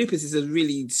lupus. And lupus is a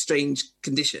really strange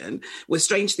condition where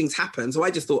strange things happen. So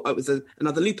I just thought it was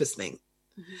another lupus thing.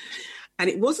 Mm-hmm. And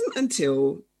it wasn't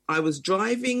until I was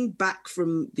driving back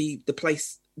from the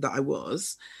place that I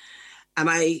was and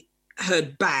I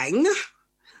heard bang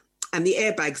and the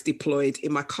airbags deployed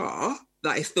in my car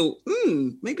that I thought,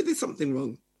 maybe there's something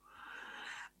wrong.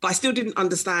 But I still didn't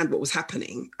understand what was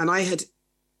happening. And I had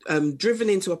driven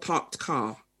into a parked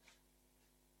car.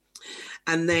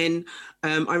 And then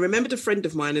I remembered a friend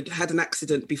of mine had an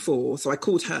accident before. So I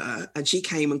called her and she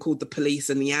came and called the police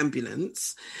and the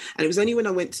ambulance. And it was only when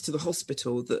I went to the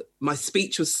hospital that my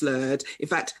speech was slurred. In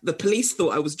fact, the police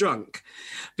thought I was drunk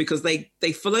because they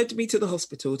followed me to the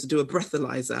hospital to do a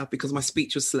breathalyzer because my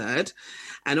speech was slurred.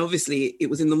 And obviously it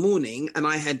was in the morning and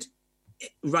I had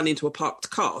run into a parked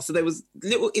car. So there was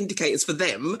little indicators for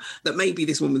them that maybe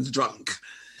this woman's drunk.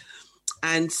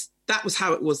 And that was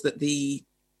how it was that the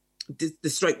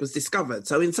stroke was discovered.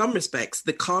 So in some respects,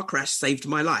 the car crash saved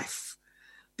my life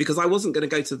because I wasn't going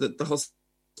to go to the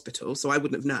hospital, so I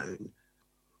wouldn't have known.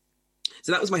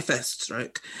 So that was my first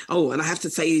stroke. Oh, and I have to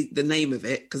say the name of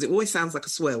it because it always sounds like a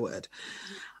swear word.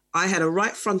 I had a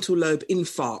right frontal lobe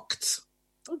infarct.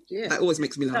 Oh dear. That always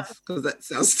makes me laugh because that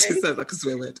sounds like a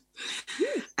swear word.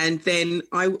 And then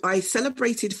I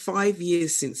celebrated 5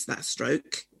 years since that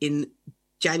stroke in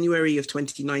January of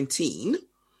 2019.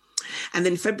 And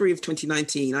then February of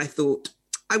 2019, I thought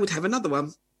I would have another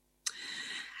one.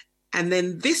 And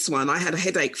then this one, I had a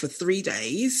headache for 3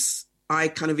 days. I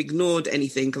kind of ignored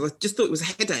anything because I just thought it was a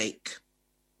headache.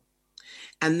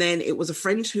 And then it was a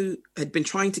friend who had been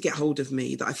trying to get hold of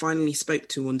me that I finally spoke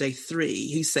to on day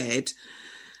 3 who said,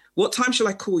 "What time shall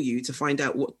I call you to find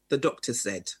out what the doctor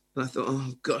said?" And I thought,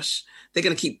 oh gosh, they're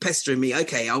going to keep pestering me.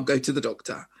 Okay, I'll go to the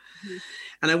doctor. Mm-hmm.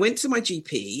 And I went to my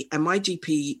GP and my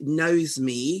GP knows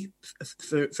me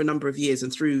for a number of years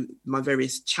and through my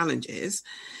various challenges.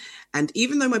 And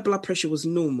even though my blood pressure was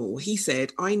normal, he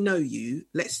said, "I know you,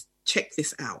 let's check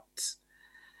this out."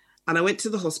 And I went to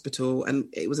the hospital and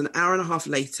it was an hour and a half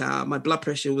later. My blood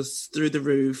pressure was through the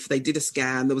roof. They did a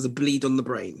scan. There was a bleed on the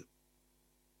brain.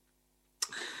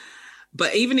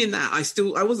 But even in that,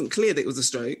 I wasn't clear that it was a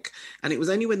stroke. And it was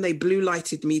only when they blue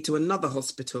lighted me to another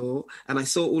hospital and I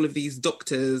saw all of these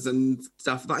doctors and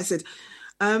stuff that I said,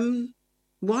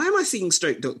 "Why am I seeing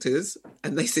stroke doctors?"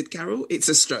 And they said, "Carol, it's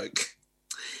a stroke."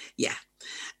 Yeah.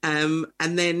 And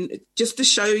then just to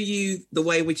show you the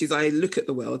way which is I look at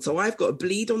the world. So I've got a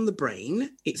bleed on the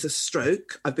brain. It's a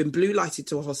stroke. I've been blue lighted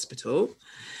to a hospital.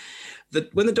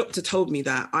 When the doctor told me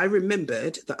that, I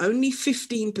remembered that only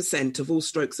 15% of all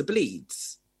strokes are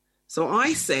bleeds. So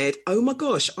I said, oh my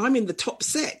gosh, I'm in the top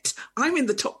set. I'm in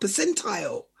the top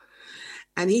percentile.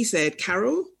 And he said,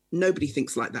 "Carol, nobody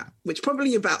thinks like that," which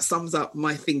probably about sums up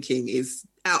my thinking is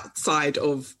outside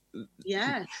of...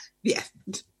 Yes. Yeah.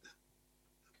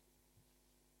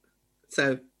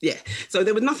 So, yeah. So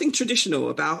there was nothing traditional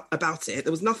about it.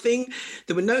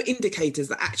 There were no indicators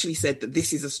that actually said that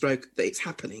this is a stroke, that it's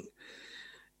happening.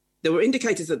 There were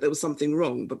indicators that there was something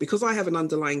wrong, but because I have an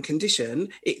underlying condition,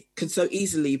 it could so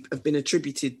easily have been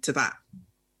attributed to that.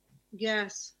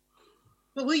 Yes.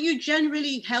 But were you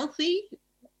generally healthy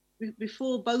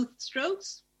before both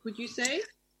strokes, would you say?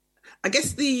 I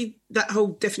guess that whole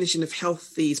definition of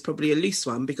healthy is probably a loose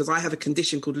one because I have a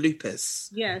condition called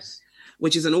lupus. Yes.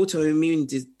 Which is an autoimmune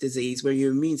disease where your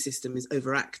immune system is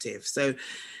overactive. So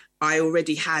I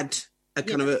already had a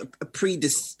kind of a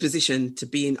predisposition to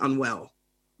being unwell.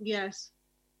 Yes.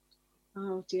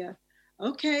 Oh dear.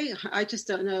 Okay. I just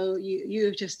don't know.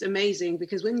 You're just amazing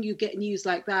because when you get news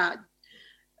like that,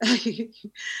 you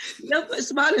don't put a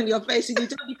smile on your face and you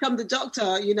don't become the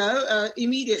doctor,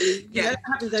 immediately. Yeah. It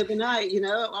happens overnight,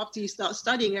 after you start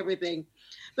studying everything.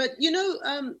 But,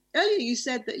 earlier you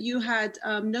said that you had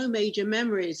no major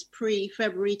memories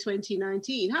pre-February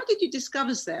 2019. How did you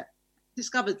discover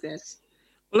this?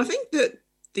 Well, I think that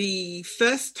the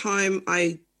first time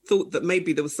I thought that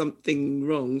maybe there was something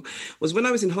wrong was when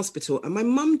I was in hospital and my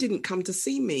mum didn't come to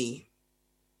see me.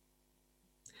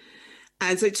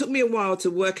 And so it took me a while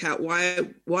to work out why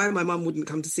my mum wouldn't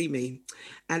come to see me.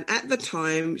 And at the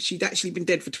time, she'd actually been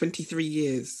dead for 23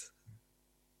 years.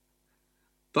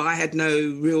 But I had no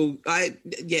real,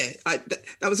 that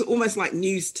was almost like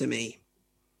news to me.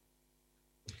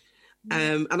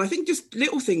 And I think just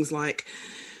little things like,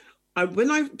 I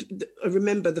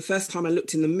remember the first time I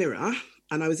looked in the mirror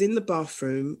and I was in the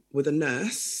bathroom with a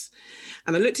nurse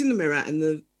and I looked in the mirror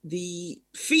and the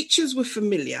features were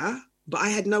familiar, but I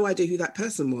had no idea who that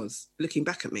person was looking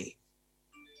back at me.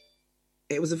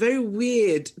 It was a very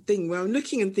weird thing where I'm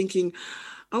looking and thinking,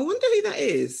 I wonder who that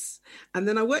is. And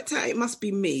then I worked out it must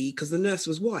be me because the nurse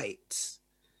was white.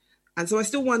 And so I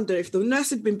still wonder if the nurse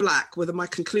had been black, whether my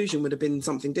conclusion would have been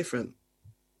something different.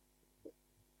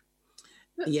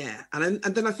 Yeah. And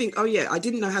then I think, I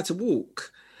didn't know how to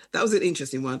walk. That was an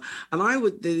interesting one. And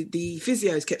the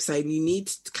physios kept saying, you need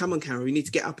to come on, Carol, you need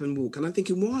to get up and walk. And I'm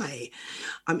thinking, why?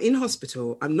 I'm in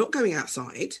hospital. I'm not going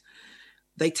outside.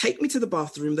 They take me to the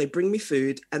bathroom, they bring me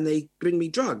food and they bring me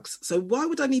drugs. So why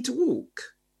would I need to walk?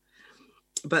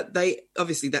 But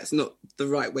obviously that's not the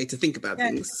right way to think about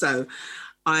things. So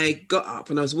I got up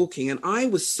and I was walking and I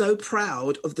was so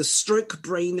proud of the stroke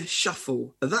brain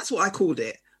shuffle. That's what I called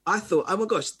it. I thought, oh my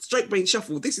gosh, stroke brain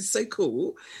shuffle, this is so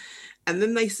cool. And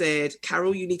then they said,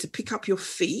 Carol, you need to pick up your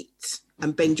feet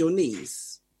and bend your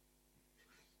knees.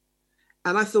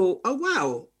 And I thought, oh,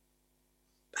 wow,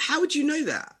 how would you know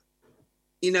that?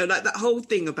 You know, like that whole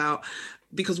thing about,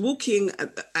 because walking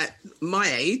at my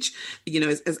age, you know,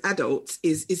 as adults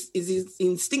is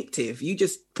instinctive. You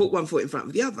just put one foot in front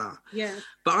of the other. Yeah.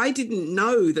 But I didn't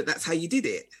know that that's how you did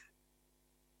it.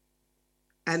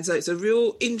 And so it's a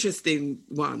real interesting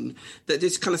one that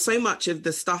there's kind of so much of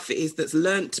the stuff it is that's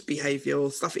learnt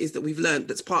behavioural stuff it is that we've learnt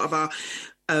that's part of our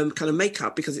kind of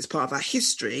makeup because it's part of our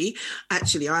history.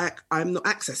 Actually, I'm not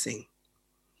accessing.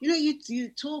 You know, you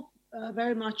talk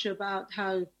very much about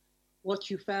what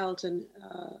you felt and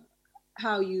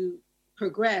how you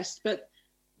progressed. But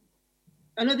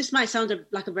I know this might sound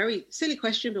like a very silly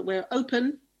question, but we're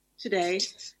open today.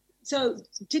 So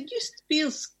did you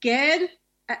feel scared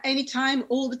at any time,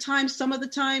 all the time, some of the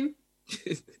time?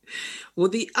 Well,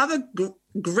 the other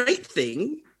great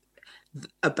thing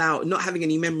about not having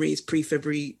any memories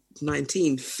pre-February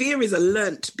 19, fear is a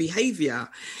learnt behaviour.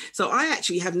 So I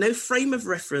actually have no frame of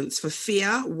reference for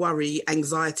fear, worry,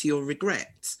 anxiety or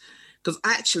regret. Because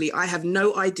actually I have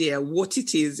no idea what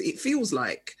it feels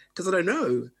like, because I don't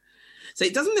know. So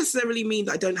it doesn't necessarily mean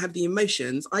that I don't have the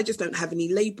emotions. I just don't have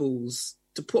any labels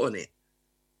to put on it.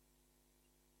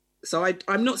 So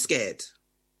I'm not scared.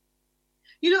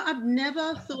 You know, I've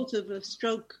never thought of a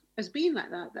stroke as being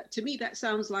like that. That to me, that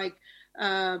sounds like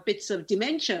bits of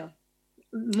dementia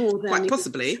more than... Quite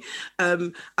possibly.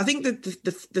 I think that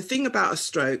the thing about a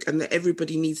stroke and that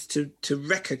everybody needs to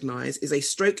recognise is a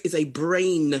stroke is a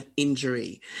brain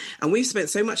injury. And we've spent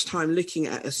so much time looking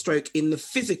at a stroke in the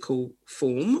physical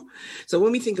form. So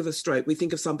when we think of a stroke, we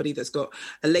think of somebody that's got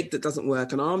a leg that doesn't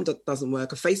work, an arm that doesn't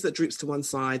work, a face that droops to one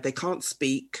side, they can't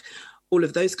speak, all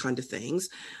of those kind of things.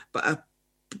 But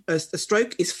a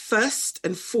stroke is first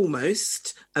and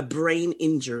foremost a brain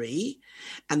injury,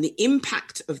 and the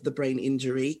impact of the brain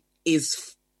injury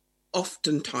is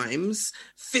oftentimes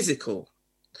physical.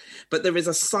 But there is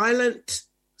a silent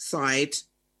side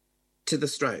to the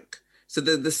stroke. So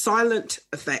the silent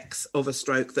effects of a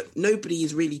stroke that nobody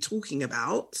is really talking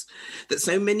about, that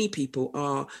so many people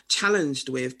are challenged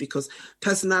with because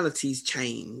personalities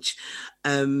change.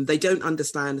 They don't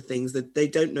understand things, that they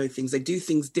don't know things, they do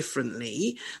things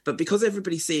differently. But because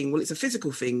everybody's seeing, well, it's a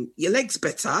physical thing, your leg's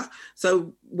better,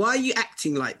 so why are you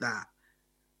acting like that?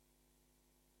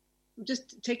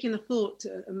 Just taking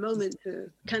a moment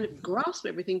to kind of grasp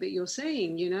everything that you're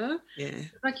saying, you know? Yeah.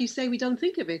 Like you say, we don't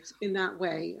think of it in that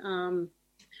way.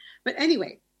 But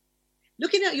anyway,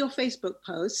 looking at your Facebook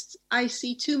posts, I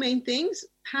see two main things: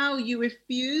 how you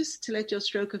refuse to let your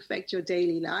stroke affect your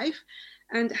daily life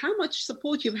and how much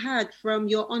support you've had from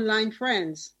your online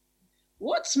friends.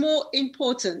 What's more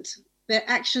important, their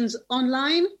actions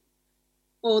online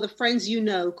or the friends you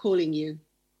know calling you?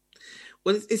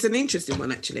 Well, it's an interesting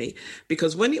one, actually,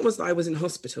 because when I was in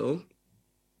hospital,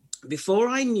 before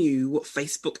I knew what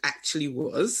Facebook actually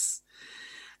was,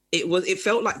 it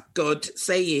felt like God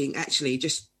saying, actually,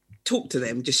 just talk to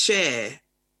them, just share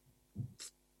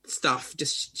stuff,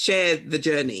 just share the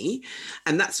journey.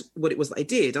 And that's what it was that I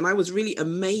did. And I was really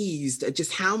amazed at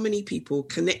just how many people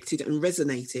connected and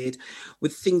resonated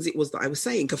with things it was that I was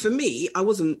saying. Because for me, I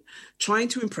wasn't trying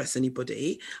to impress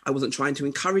anybody. I wasn't trying to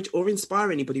encourage or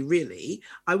inspire anybody, really.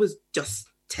 I was just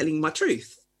telling my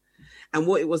truth and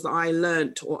what it was that I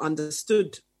learned or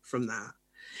understood from that.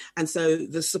 And so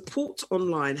the support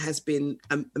online has been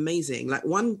amazing. Like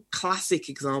one classic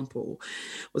example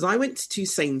was I went to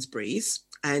Sainsbury's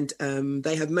and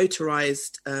they have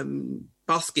motorized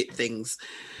basket things.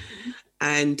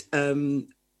 And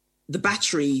the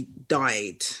battery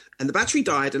died.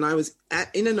 And I was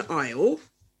in an aisle.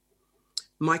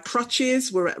 My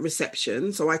crutches were at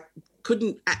reception, so I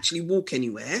couldn't actually walk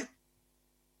anywhere.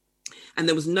 And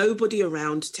there was nobody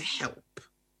around to help.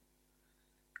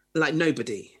 Like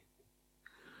nobody.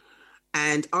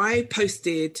 And I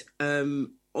posted on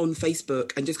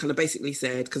Facebook and just kind of basically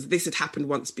said, because this had happened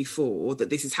once before, that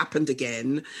this has happened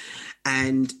again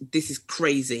and this is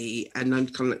crazy. And I'm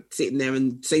kind of like sitting there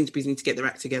and Sainsbury's need to get their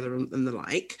act together and the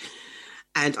like.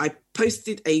 And I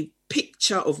posted a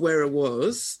picture of where I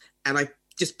was and I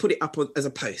just put it up as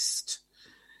a post.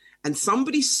 And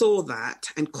somebody saw that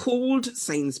and called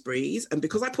Sainsbury's. And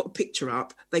because I put a picture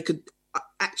up, they could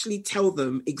actually tell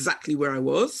them exactly where I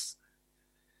was.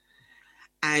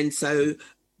 And so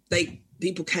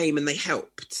people came and they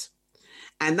helped.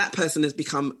 And that person has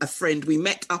become a friend. We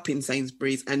met up in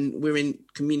Sainsbury's and we're in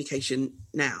communication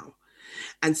now.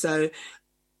 And so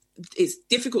it's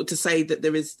difficult to say that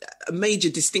there is a major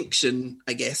distinction,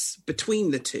 I guess,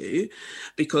 between the two,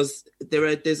 because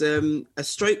there's a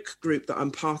stroke group that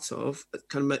I'm part of,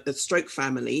 kind of a stroke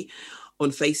family on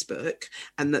Facebook,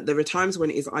 and that there are times when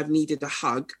it is I've needed a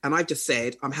hug and I've just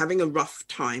said, I'm having a rough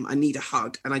time, I need a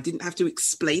hug. And I didn't have to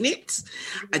explain it.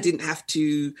 Mm-hmm. I didn't have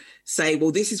to say,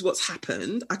 well, this is what's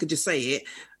happened. I could just say it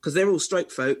because they're all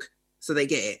stroke folk, so they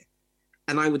get it.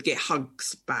 And I would get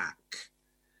hugs back.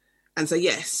 And so,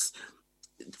 yes.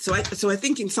 So I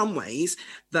think in some ways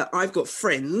that I've got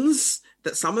friends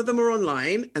that some of them are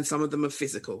online and some of them are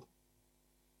physical.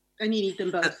 And you need them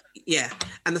both. Yeah.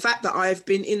 And the fact that I've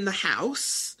been in the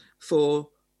house for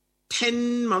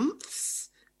 10 months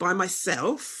by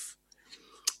myself,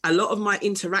 a lot of my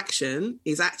interaction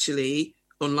is actually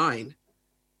online.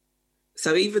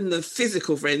 So even the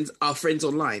physical friends are friends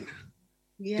online.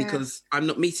 Yeah. Because I'm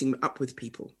not meeting up with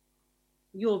people.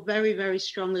 You're a very, very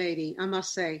strong lady, I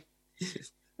must say.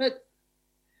 But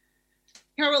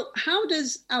Carol, how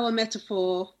does our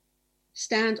metaphor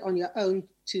stand on your own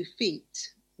 2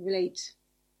 feet relate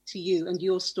to you and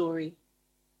your story?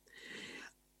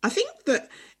 I think that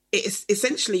it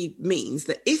essentially means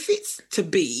that if it's to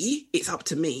be, it's up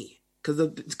to me,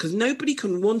 because nobody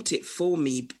can want it for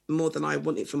me more than I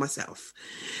want it for myself.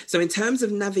 So in terms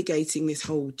of navigating this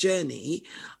whole journey,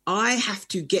 I have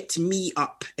to get me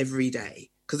up every day,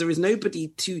 because there is nobody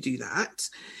to do that.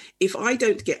 If I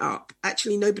don't get up,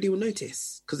 actually nobody will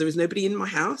notice, because there is nobody in my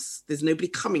house. There's nobody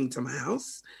coming to my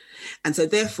house. And so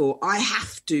therefore I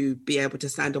have to be able to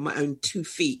stand on my own 2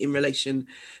 feet in relation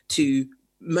to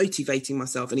motivating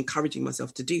myself and encouraging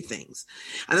myself to do things.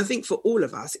 And I think for all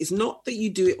of us, it's not that you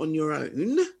do it on your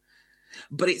own,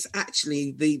 but it's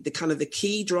actually the kind of the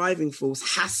key driving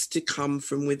force has to come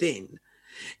from within.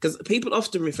 Because people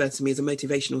often refer to me as a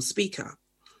motivational speaker.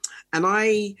 And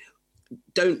I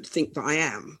don't think that I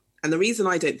am. And the reason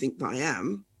I don't think that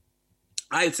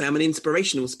I would say I'm an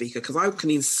inspirational speaker, because I can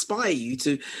inspire you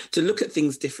to look at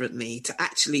things differently,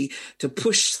 to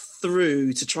push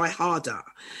through, to try harder.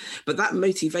 But that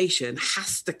motivation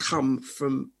has to come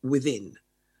from within.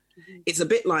 Mm-hmm. It's a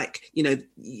bit like,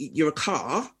 you're a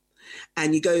car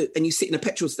and you go and you sit in a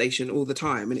petrol station all the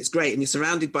time and it's great and you're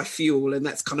surrounded by fuel and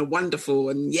that's kind of wonderful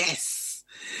and yes.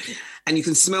 And you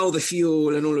can smell the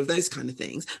fuel and all of those kind of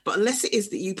things. But unless it is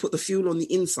that you put the fuel on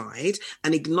the inside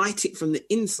and ignite it from the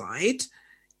inside,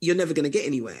 you're never going to get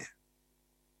anywhere.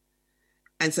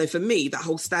 And so for me, that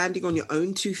whole standing on your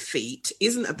own 2 feet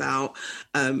isn't about,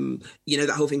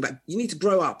 that whole thing about you need to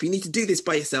grow up, you need to do this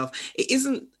by yourself. It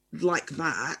isn't like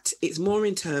that. It's more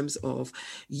in terms of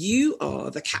you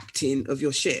are the captain of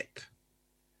your ship.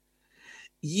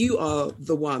 You are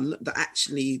the one that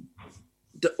actually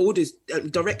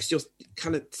directs your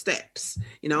kind of steps.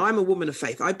 I'm a woman of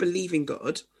faith. I believe in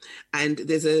God. And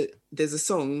there's a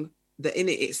song that in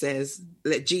it says,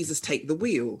 let Jesus take the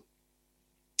wheel.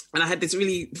 And I had this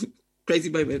really crazy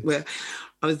moment where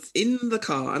I was in the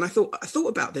car and I thought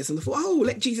about this and I thought,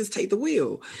 let Jesus take the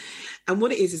wheel. And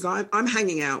what it is I'm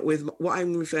hanging out with what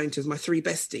I'm referring to as my 3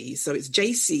 besties. So it's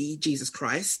JC, Jesus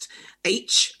Christ,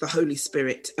 H, the Holy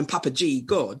Spirit, and Papa G,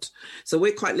 God. So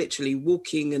we're quite literally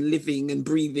walking and living and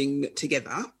breathing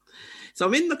together. So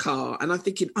I'm in the car and I'm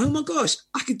thinking, oh my gosh,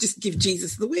 I could just give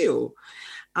Jesus the wheel.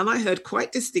 And I heard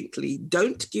quite distinctly,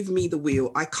 don't give me the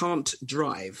wheel. I can't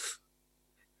drive.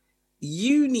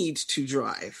 You need to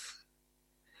drive.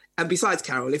 And besides,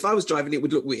 Carol, if I was driving, it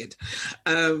would look weird.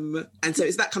 And so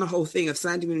it's that kind of whole thing of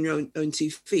standing on your own 2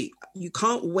 feet. You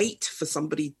can't wait for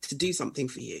somebody to do something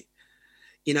for you.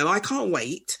 You know, I can't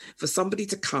wait for somebody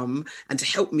to come and to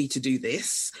help me to do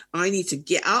this. I need to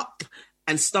get up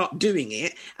and start doing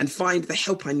it and find the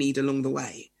help I need along the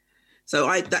way.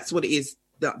 So that's what it is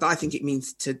that I think it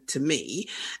means to me.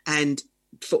 And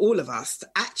for all of us,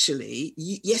 actually,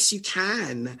 yes, you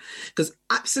can. Because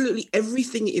absolutely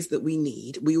everything it is that we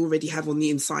need, we already have on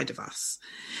the inside of us.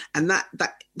 And that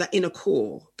inner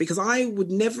core, because I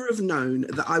would never have known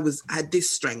that I had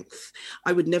this strength.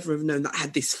 I would never have known that I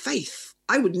had this faith.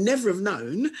 I would never have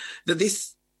known that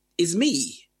this is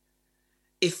me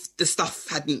if the stuff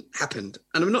hadn't happened.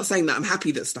 And I'm not saying that I'm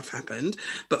happy that stuff happened,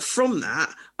 but from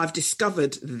that, I've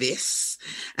discovered this.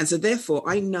 And so therefore,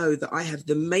 I know that I have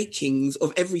the makings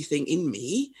of everything in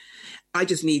me. I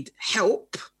just need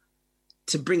help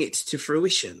to bring it to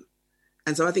fruition.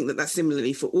 And so I think that that's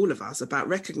similarly for all of us about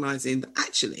recognizing that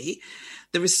actually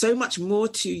there is so much more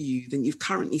to you than you've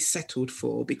currently settled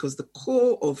for, because the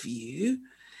core of you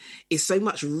is so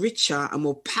much richer and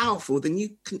more powerful than you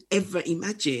can ever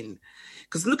imagine.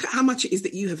 Because look at how much it is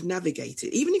that you have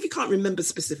navigated. Even if you can't remember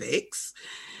specifics,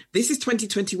 this is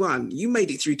 2021. You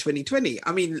made it through 2020.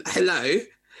 I mean, hello.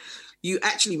 You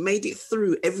actually made it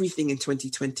through everything in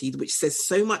 2020, which says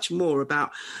so much more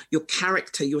about your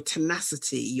character, your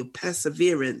tenacity, your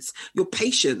perseverance, your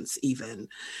patience even.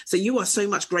 So you are so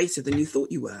much greater than you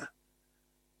thought you were.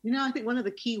 You know, I think one of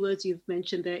the key words you've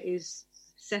mentioned there is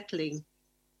settling.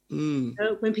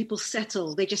 So when people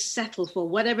settle, they just settle for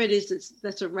whatever it is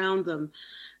that's around them.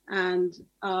 And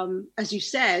as you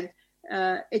said,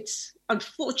 it's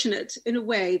unfortunate in a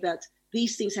way that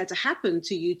these things had to happen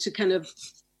to you to kind of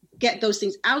get those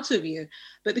things out of you.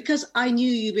 But because I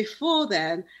knew you before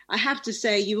then, I have to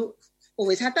say you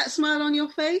always had that smile on your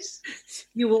face.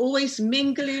 You were always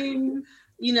mingling,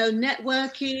 you know,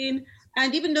 networking.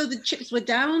 And even though the chips were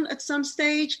down at some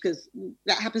stage, because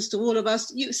that happens to all of us,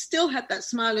 you still had that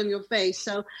smile on your face.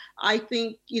 So I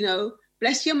think, you know,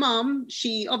 bless your mom.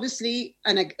 She obviously,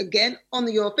 and again,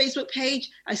 on your Facebook page,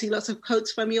 I see lots of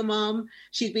quotes from your mom.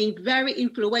 She's been very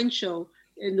influential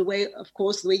in the way, of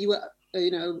course, the way you were,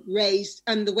 you know, raised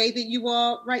and the way that you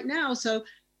are right now. So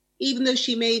even though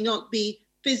she may not be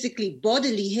physically,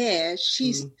 bodily here,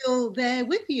 she's still there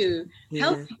with you,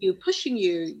 helping you, pushing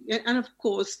you, and of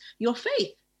course your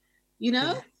faith, you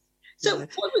know. So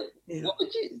what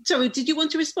would you, sorry, did you want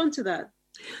to respond to that?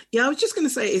 I was just going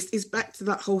to say it's back to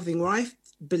that whole thing where I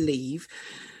believe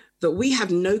that we have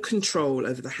no control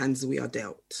over the hands that we are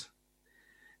dealt.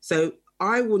 So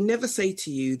I will never say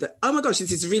to you that, oh my gosh,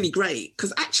 this is really great,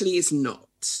 because actually it's not.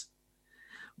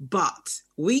 But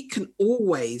we can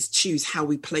always choose how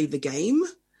we play the game.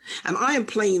 And I am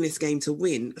playing this game to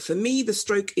win. For me, the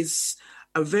stroke is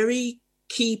a very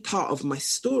key part of my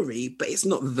story, but it's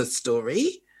not the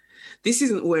story. This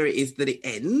isn't where it is that it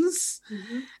ends.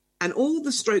 Mm-hmm. And all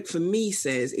the stroke for me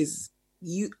says is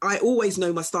I always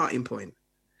know my starting point.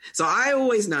 So I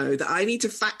always know that I need to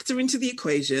factor into the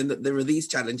equation that there are these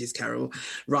challenges, Carol.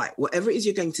 Right, whatever it is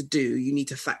you're going to do, you need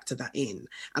to factor that in.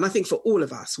 And I think for all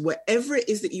of us, wherever it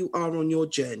is that you are on your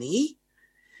journey,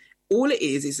 all it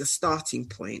is a starting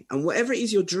point. And whatever it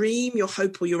is your dream, your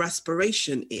hope, or your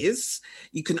aspiration is,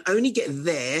 you can only get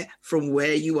there from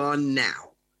where you are now.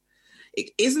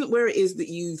 It isn't where it is that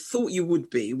you thought you would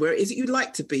be, where it is that you'd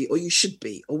like to be, or you should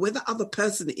be, or where the other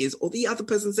person is, or the other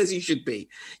person says you should be.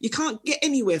 You can't get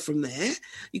anywhere from there.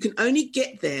 You can only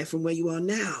get there from where you are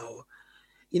now.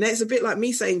 You know, it's a bit like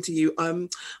me saying to you,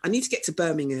 I need to get to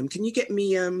Birmingham. Can you get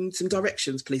me some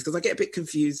directions, please? Because I get a bit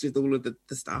confused with all of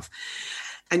the stuff.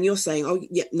 And you're saying, oh,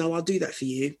 yeah, no, I'll do that for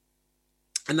you.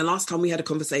 And the last time we had a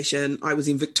conversation, I was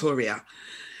in Victoria.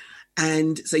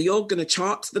 And so you're going to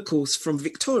chart the course from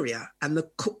Victoria, and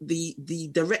the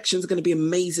directions are going to be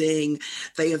amazing.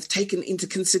 They have taken into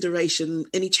consideration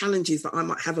any challenges that I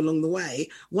might have along the way.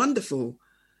 Wonderful.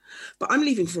 But I'm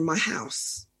leaving from my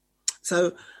house.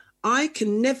 So I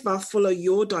can never follow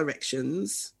your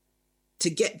directions to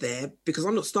get there because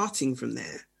I'm not starting from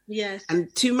there. Yes. And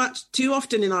too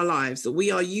often in our lives that we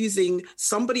are using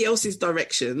somebody else's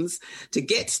directions to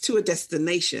get to a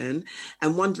destination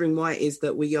and wondering why it is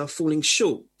that we are falling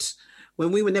short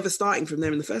when we were never starting from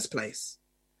there in the first place.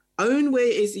 Own where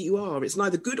it is that you are. It's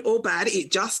neither good or bad.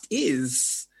 It just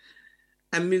is.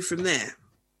 And move from there.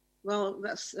 Well,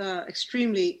 that's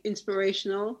extremely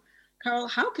inspirational. Carol,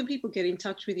 how can people get in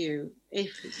touch with you?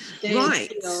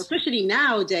 Right. Especially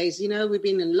nowadays, we've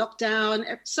been in lockdown.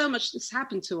 So much has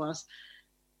happened to us.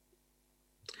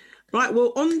 Right.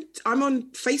 Well, I'm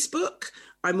on Facebook.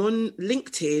 I'm on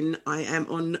LinkedIn. I am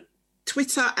on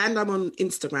Twitter, and I'm on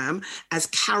Instagram as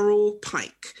Carol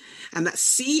Pyke. And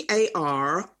that's CarolPyke.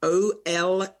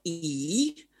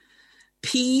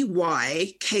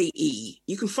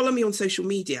 You can follow me on social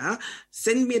media.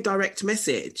 Send me a direct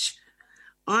message.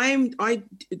 I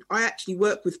actually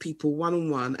work with people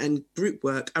one-on-one and group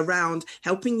work around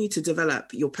helping you to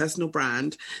develop your personal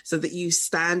brand so that you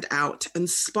stand out and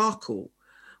sparkle,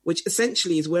 which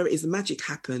essentially is where the magic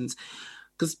happens,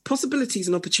 because possibilities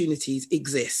and opportunities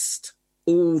exist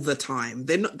all the time.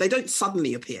 They don't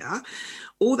suddenly appear.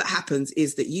 All that happens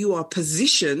is that you are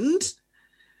positioned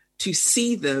to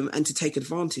see them and to take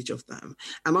advantage of them.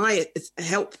 And I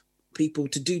help people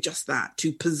to do just that,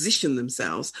 to position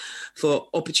themselves for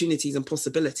opportunities and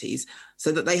possibilities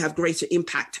so that they have greater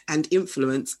impact and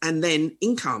influence and then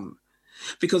income.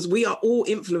 Because we are all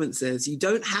influencers. You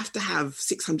don't have to have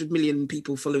 600 million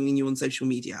people following you on social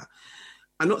media.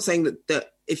 I'm not saying that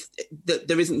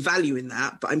there isn't value in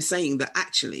that, but I'm saying that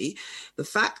actually the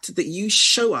fact that you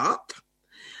show up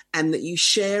and that you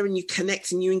share and you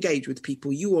connect and you engage with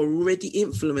people, you are already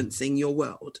influencing your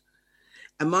world.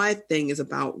 And my thing is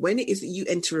about when it is that you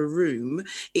enter a room,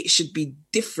 it should be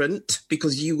different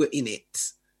because you were in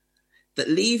it. That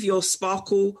leave your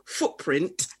sparkle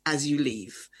footprint as you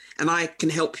leave. And I can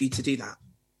help you to do that.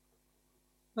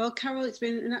 Well, Carol, it's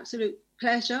been an absolute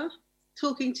pleasure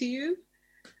talking to you.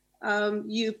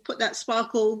 You put that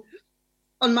sparkle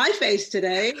on my face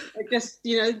today. Just,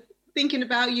 thinking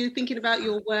about you, thinking about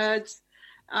your words.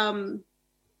 I'm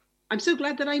so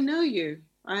glad that I know you.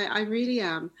 I really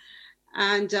am.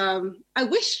 And I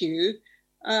wish you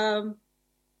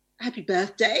happy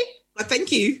birthday.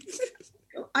 Thank you.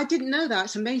 I didn't know that.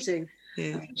 It's amazing.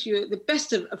 Yeah. I wish you the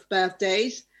best of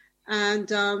birthdays.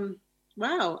 And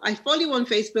wow, I follow you on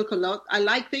Facebook a lot. I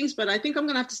like things, but I think I'm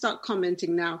going to have to start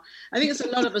commenting now. I think it's a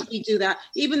lot of us, we do that.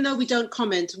 Even though we don't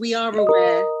comment, we are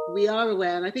aware. We are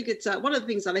aware. And I think it's one of the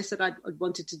things that I said I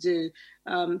wanted to do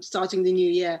starting the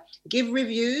new year. Give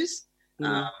reviews.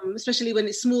 Especially when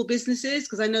it's small businesses,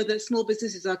 because I know that small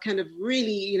businesses are kind of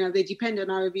really, they depend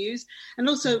on our reviews, and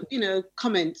also,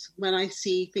 comment when I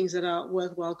see things that are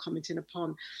worthwhile commenting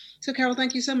upon. So, Carol,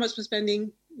 thank you so much for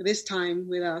spending this time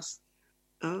with us.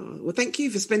 Oh, well, thank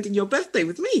you for spending your birthday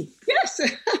with me. Yes.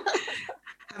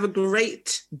 Have a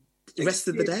great rest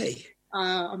of the day.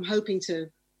 I'm hoping to.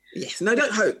 Yes, no,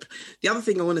 don't hope. The other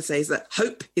thing I want to say is that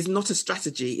hope is not a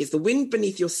strategy. It's the wind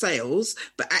beneath your sails,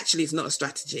 but actually it's not a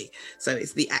strategy. So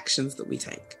it's the actions that we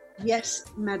take. Yes,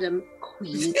 Madam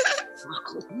Queen.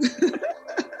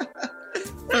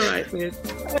 All right, man.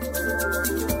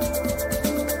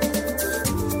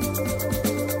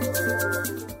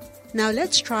 Now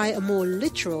let's try a more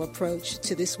literal approach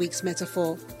to this week's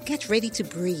metaphor. Get ready to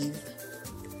breathe.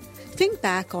 Think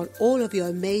back on all of your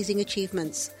amazing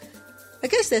achievements. I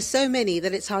guess there's so many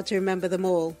that it's hard to remember them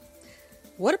all.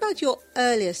 What about your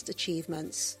earliest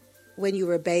achievements? When you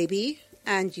were a baby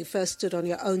and you first stood on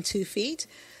your own 2 feet?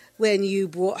 When you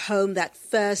brought home that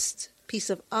first piece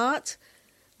of art?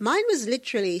 Mine was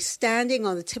literally standing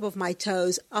on the tip of my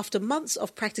toes after months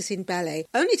of practicing ballet,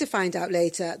 only to find out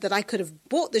later that I could have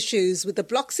bought the shoes with the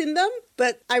blocks in them.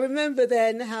 But I remember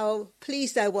then how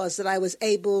pleased I was that I was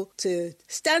able to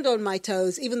stand on my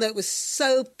toes, even though it was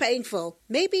so painful.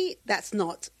 Maybe that's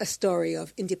not a story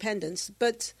of independence,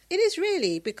 but it is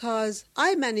really, because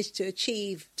I managed to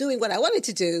achieve doing what I wanted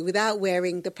to do without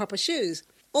wearing the proper shoes.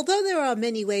 Although there are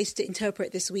many ways to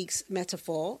interpret this week's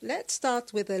metaphor, let's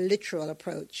start with a literal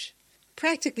approach.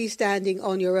 Practically standing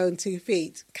on your own 2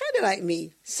 feet, kind of like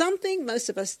me, something most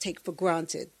of us take for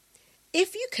granted.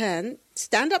 If you can,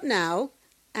 stand up now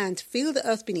and feel the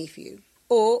earth beneath you.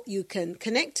 Or you can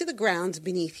connect to the ground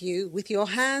beneath you with your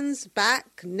hands,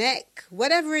 back, neck,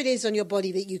 whatever it is on your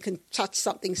body that you can touch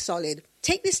something solid.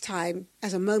 Take this time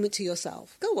as a moment to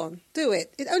yourself. Go on, do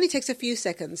it. It only takes a few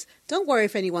seconds. Don't worry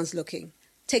if anyone's looking.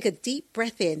 Take a deep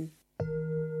breath in.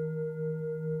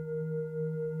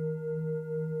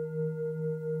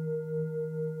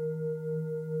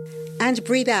 And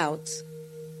breathe out.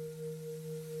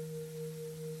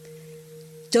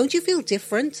 Don't you feel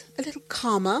different? A little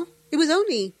calmer? It was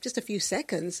only just a few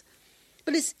seconds.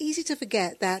 But it's easy to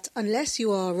forget that unless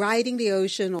you are riding the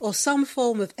ocean or some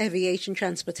form of aviation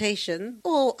transportation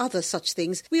or other such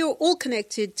things, we are all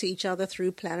connected to each other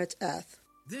through planet Earth.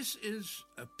 This is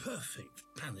a perfect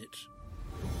planet.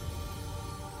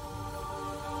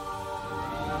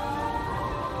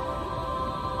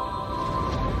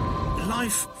 Life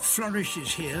Life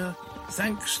flourishes here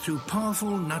thanks to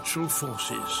powerful natural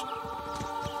forces.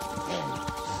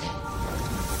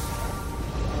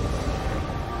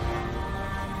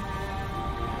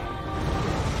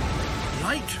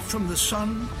 Light from the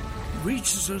sun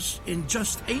reaches us in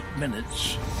just 8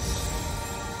 minutes,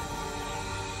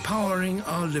 powering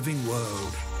our living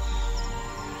world.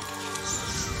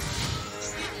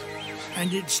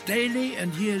 And its daily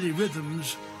and yearly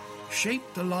rhythms shape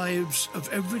the lives of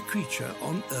every creature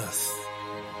on Earth.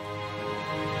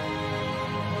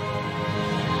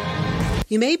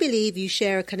 You may believe you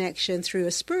share a connection through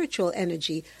a spiritual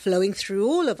energy flowing through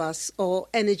all of us, or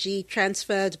energy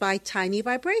transferred by tiny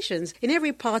vibrations in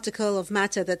every particle of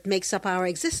matter that makes up our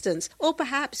existence, or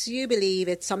perhaps you believe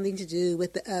it's something to do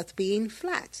with the Earth being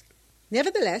flat.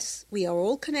 Nevertheless, we are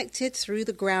all connected through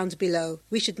the ground below.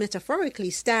 We should metaphorically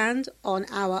stand on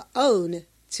our own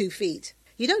 2 feet.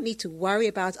 You don't need to worry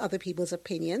about other people's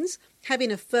opinions.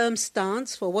 Having a firm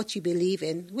stance for what you believe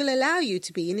in will allow you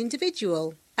to be an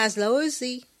individual. As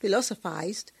Laozi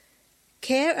philosophized,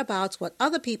 care about what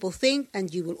other people think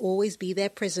and you will always be their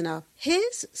prisoner.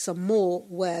 Here's some more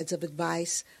words of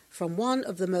advice from one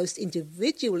of the most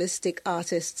individualistic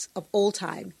artists of all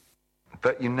time.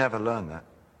 But you never learn that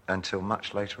until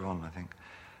much later on, I think.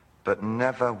 But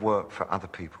never work for other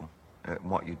people at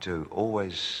what you do.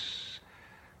 Always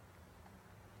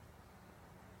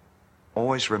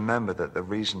remember that the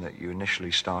reason that you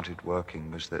initially started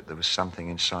working was that there was something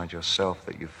inside yourself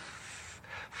that you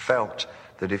felt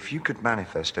that if you could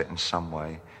manifest it in some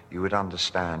way, you would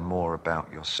understand more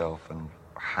about yourself and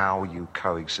how you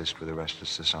coexist with the rest of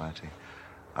society.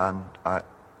 And I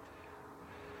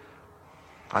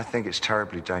think it's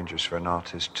terribly dangerous for an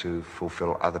artist to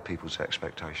fulfill other people's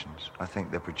expectations. I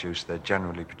think they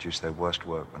generally produce their worst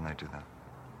work when they do that.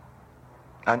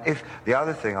 And the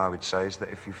other thing I would say is that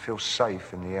if you feel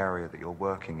safe in the area that you're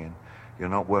working in, you're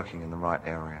not working in the right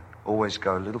area. Always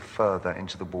go a little further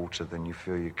into the water than you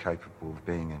feel you're capable of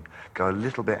being in. Go a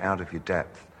little bit out of your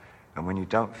depth. And when you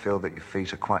don't feel that your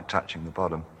feet are quite touching the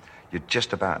bottom, you're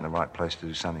just about in the right place to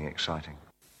do something exciting.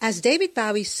 As David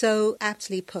Bowie so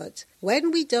aptly put,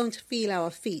 when we don't feel our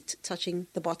feet touching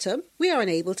the bottom, we are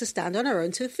unable to stand on our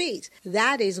own 2 feet.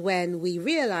 That is when we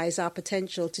realize our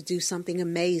potential to do something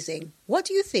amazing. What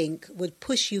do you think would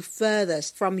push you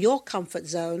furthest from your comfort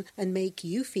zone and make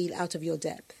you feel out of your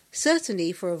depth?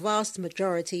 Certainly, for a vast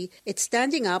majority, it's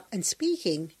standing up and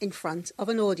speaking in front of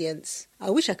an audience. I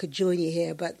wish I could join you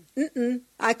here, but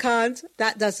I can't.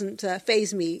 That doesn't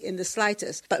faze me in the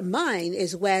slightest. But mine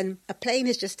is when a plane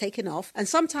has just taken off, and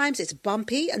sometimes it's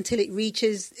bumpy until it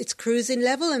reaches its cruising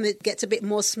level and it gets a bit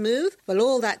more smooth. Well,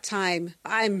 all that time,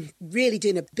 I'm really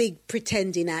doing a big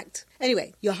pretending act.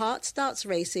 Anyway, your heart starts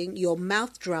racing, your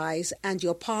mouth dries, and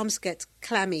your palms get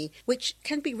clammy, which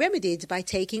can be remedied by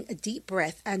taking a deep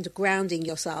breath and grounding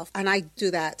yourself. And I do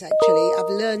that, actually. I've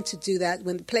learned to do that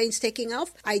when the plane's taking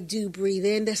off. I do breathe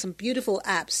in. There's some beautiful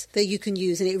apps that you can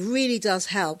use, and it really does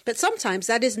help. But sometimes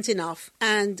that isn't enough,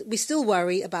 and we still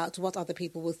worry about what other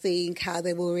people will think, how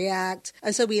they will react,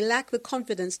 and so we lack the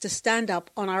confidence to stand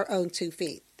up on our own 2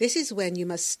 feet. This is when you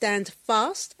must stand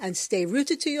fast and stay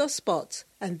rooted to your spot.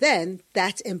 And then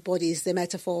that embodies the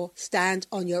metaphor, stand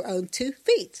on your own 2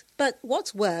 feet. But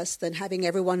what's worse than having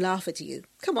everyone laugh at you?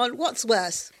 Come on, what's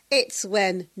worse? It's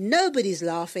when nobody's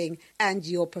laughing and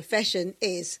your profession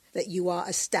is that you are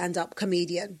a stand-up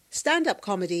comedian. Stand-up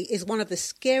comedy is one of the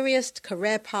scariest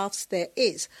career paths there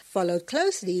is, followed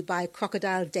closely by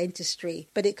crocodile dentistry,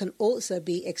 but it can also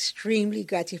be extremely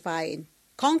gratifying.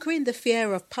 Conquering the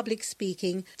fear of public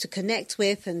speaking to connect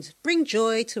with and bring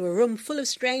joy to a room full of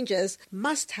strangers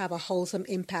must have a wholesome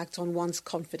impact on one's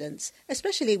confidence,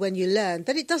 especially when you learn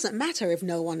that it doesn't matter if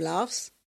no one laughs.